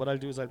to you. And what I'll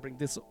do is I'll bring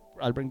this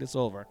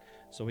over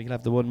so we can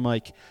have the one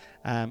mic,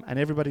 and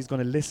everybody's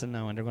going to listen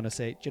now, and they're going to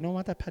say, "Do you know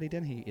what? That Paddy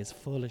Dennehy is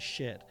full of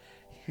shit."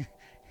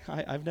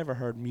 I've never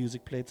heard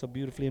music played so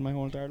beautifully in my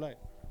whole entire life.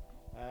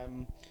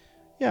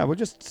 Yeah, we'll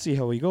just see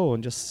how we go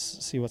and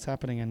just see what's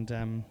happening,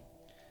 and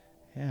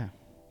yeah.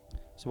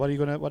 So what are you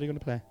gonna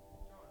play?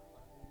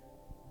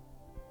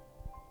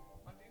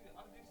 I'll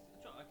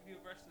give you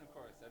a verse and a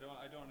chorus. I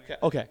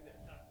don't. Okay.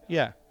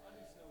 Yeah.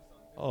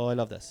 Oh, I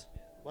love this.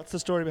 What's the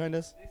story behind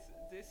this?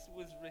 This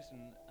was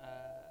written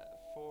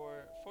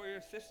for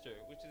your sister,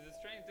 which is a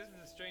strange. This is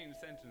a strange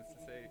sentence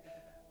to say.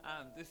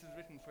 This is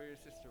written for your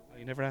sister. Oh,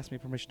 you never asked me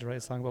permission to write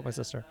a song about my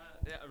sister.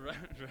 Yeah, right.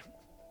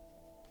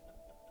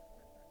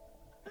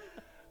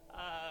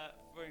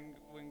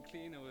 When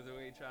Cleena was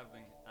away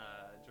travelling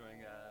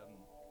during,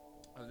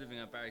 I was living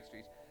on Barrack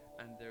Street,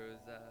 and there was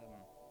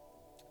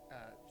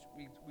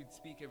we'd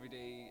speak every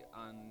day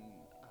on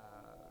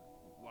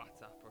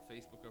WhatsApp or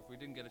Facebook, or if we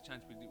didn't get a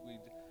chance, we'd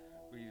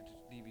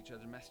leave each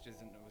other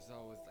messages, and it was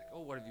always like, "Oh,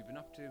 what have you been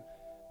up to?"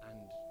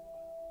 And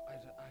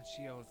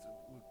she always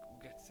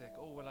would get sick.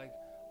 "Oh, well, I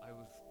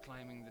was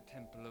climbing the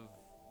temple of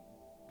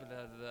blah,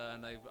 blah, blah,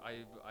 and I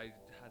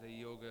had a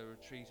yoga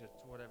retreat at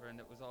whatever, and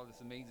it was all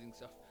this amazing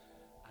stuff."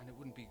 And it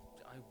wouldn't be.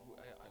 I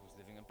was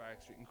living on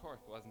Barrack Street in Cork.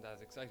 It wasn't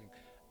as exciting.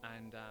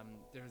 And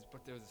there was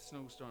a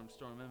snowstorm,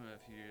 Storm Emma, a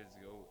few years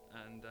ago,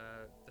 and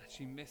that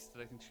she missed.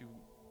 I think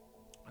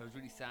I was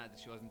really sad that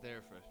she wasn't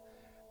there for it.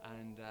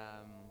 And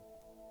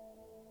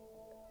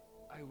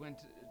I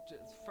went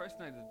first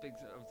night of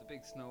the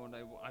big snow, and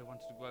I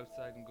wanted to go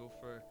outside and go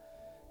for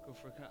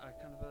a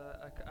kind of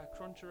a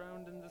crunch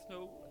around in the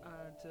snow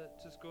to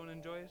just go and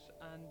enjoy it.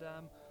 And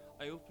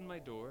I opened my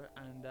door,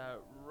 and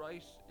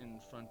right in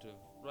front of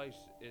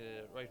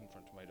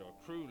my door,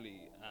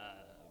 cruelly,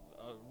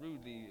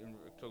 rudely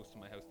close to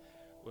my house,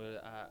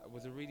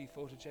 was a really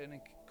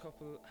photogenic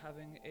couple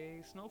having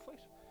a snow fight.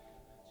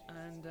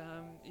 And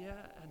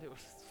and it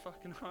was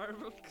fucking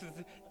horrible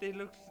because they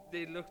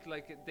looked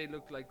like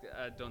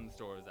a Dunnes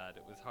Stores ad.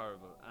 It was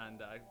horrible, and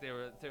they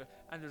were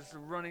just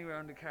running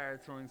around the car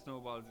throwing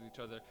snowballs at each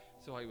other.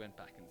 So I went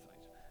back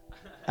inside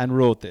and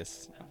wrote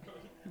this.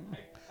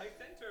 I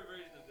sent her a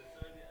version of this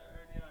early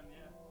on,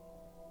 yeah.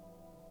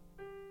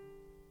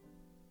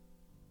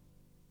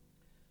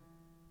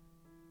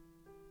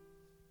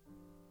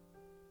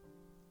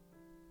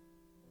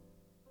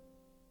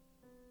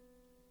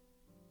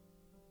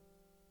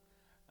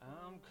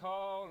 I'm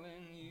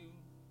calling you,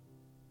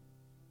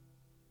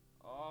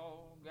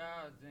 all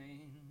God's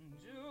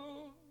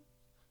angels.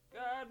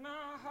 Guide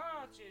my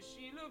heart, yeah,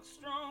 she looks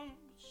strong,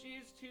 but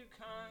she's too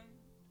kind.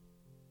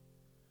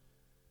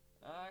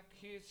 I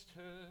kissed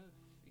her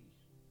feet,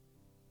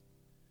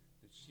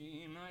 that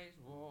she might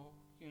walk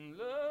in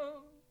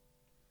love.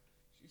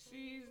 She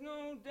sees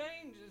no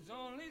dangers,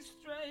 only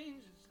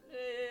strangers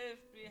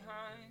left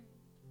behind.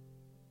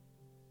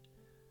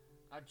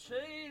 I'd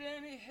trade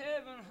any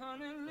heaven,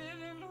 honey,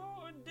 living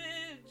or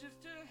dead,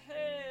 just to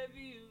have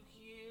you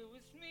here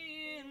with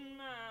me in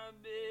my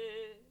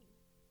bed.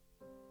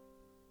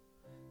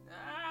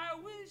 I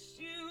wish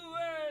you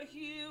were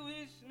here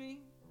with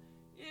me.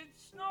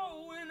 It's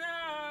snowing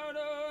out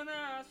on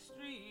our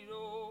street,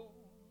 oh,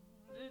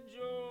 the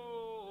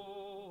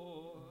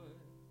joy.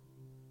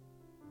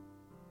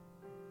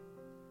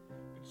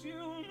 But you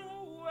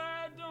know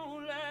I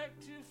don't like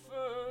to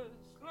fuss.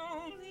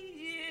 Lonely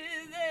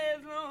years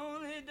as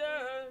lonely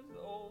does,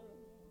 oh,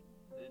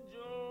 the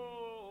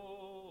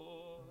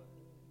joy.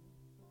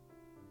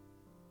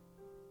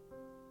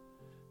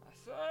 I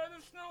saw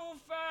the snow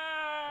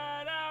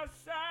fight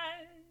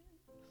outside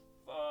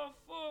for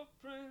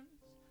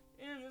footprints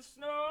in the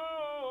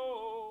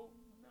snow.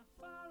 I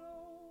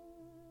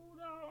followed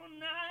all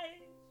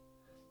night,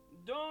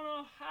 don't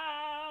know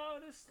how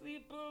to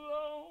sleep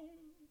alone.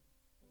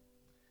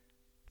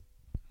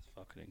 That's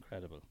fucking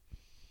incredible.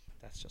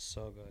 That's just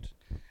so good.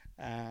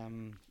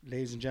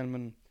 Ladies and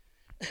gentlemen,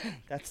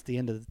 that's the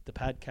end of the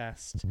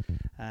podcast.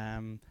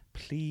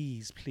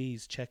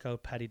 Please check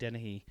out Paddy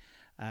Dennehy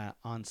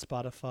on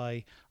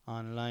Spotify,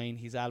 online.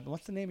 His album.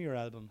 What's the name of your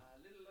album?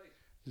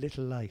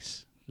 Little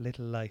Light.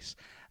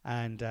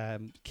 And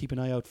keep an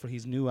eye out for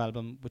his new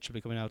album, which will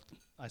be coming out,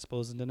 I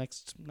suppose, in the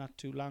next not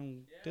too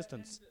long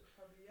distance.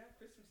 Probably,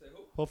 Christmas, I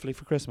hope. Hopefully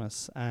for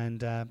Christmas.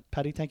 And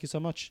Paddy, thank you so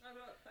much.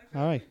 Thanks.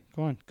 All right,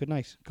 go on. Good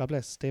night. God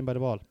bless. Staying by the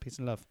wall. Peace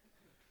and love.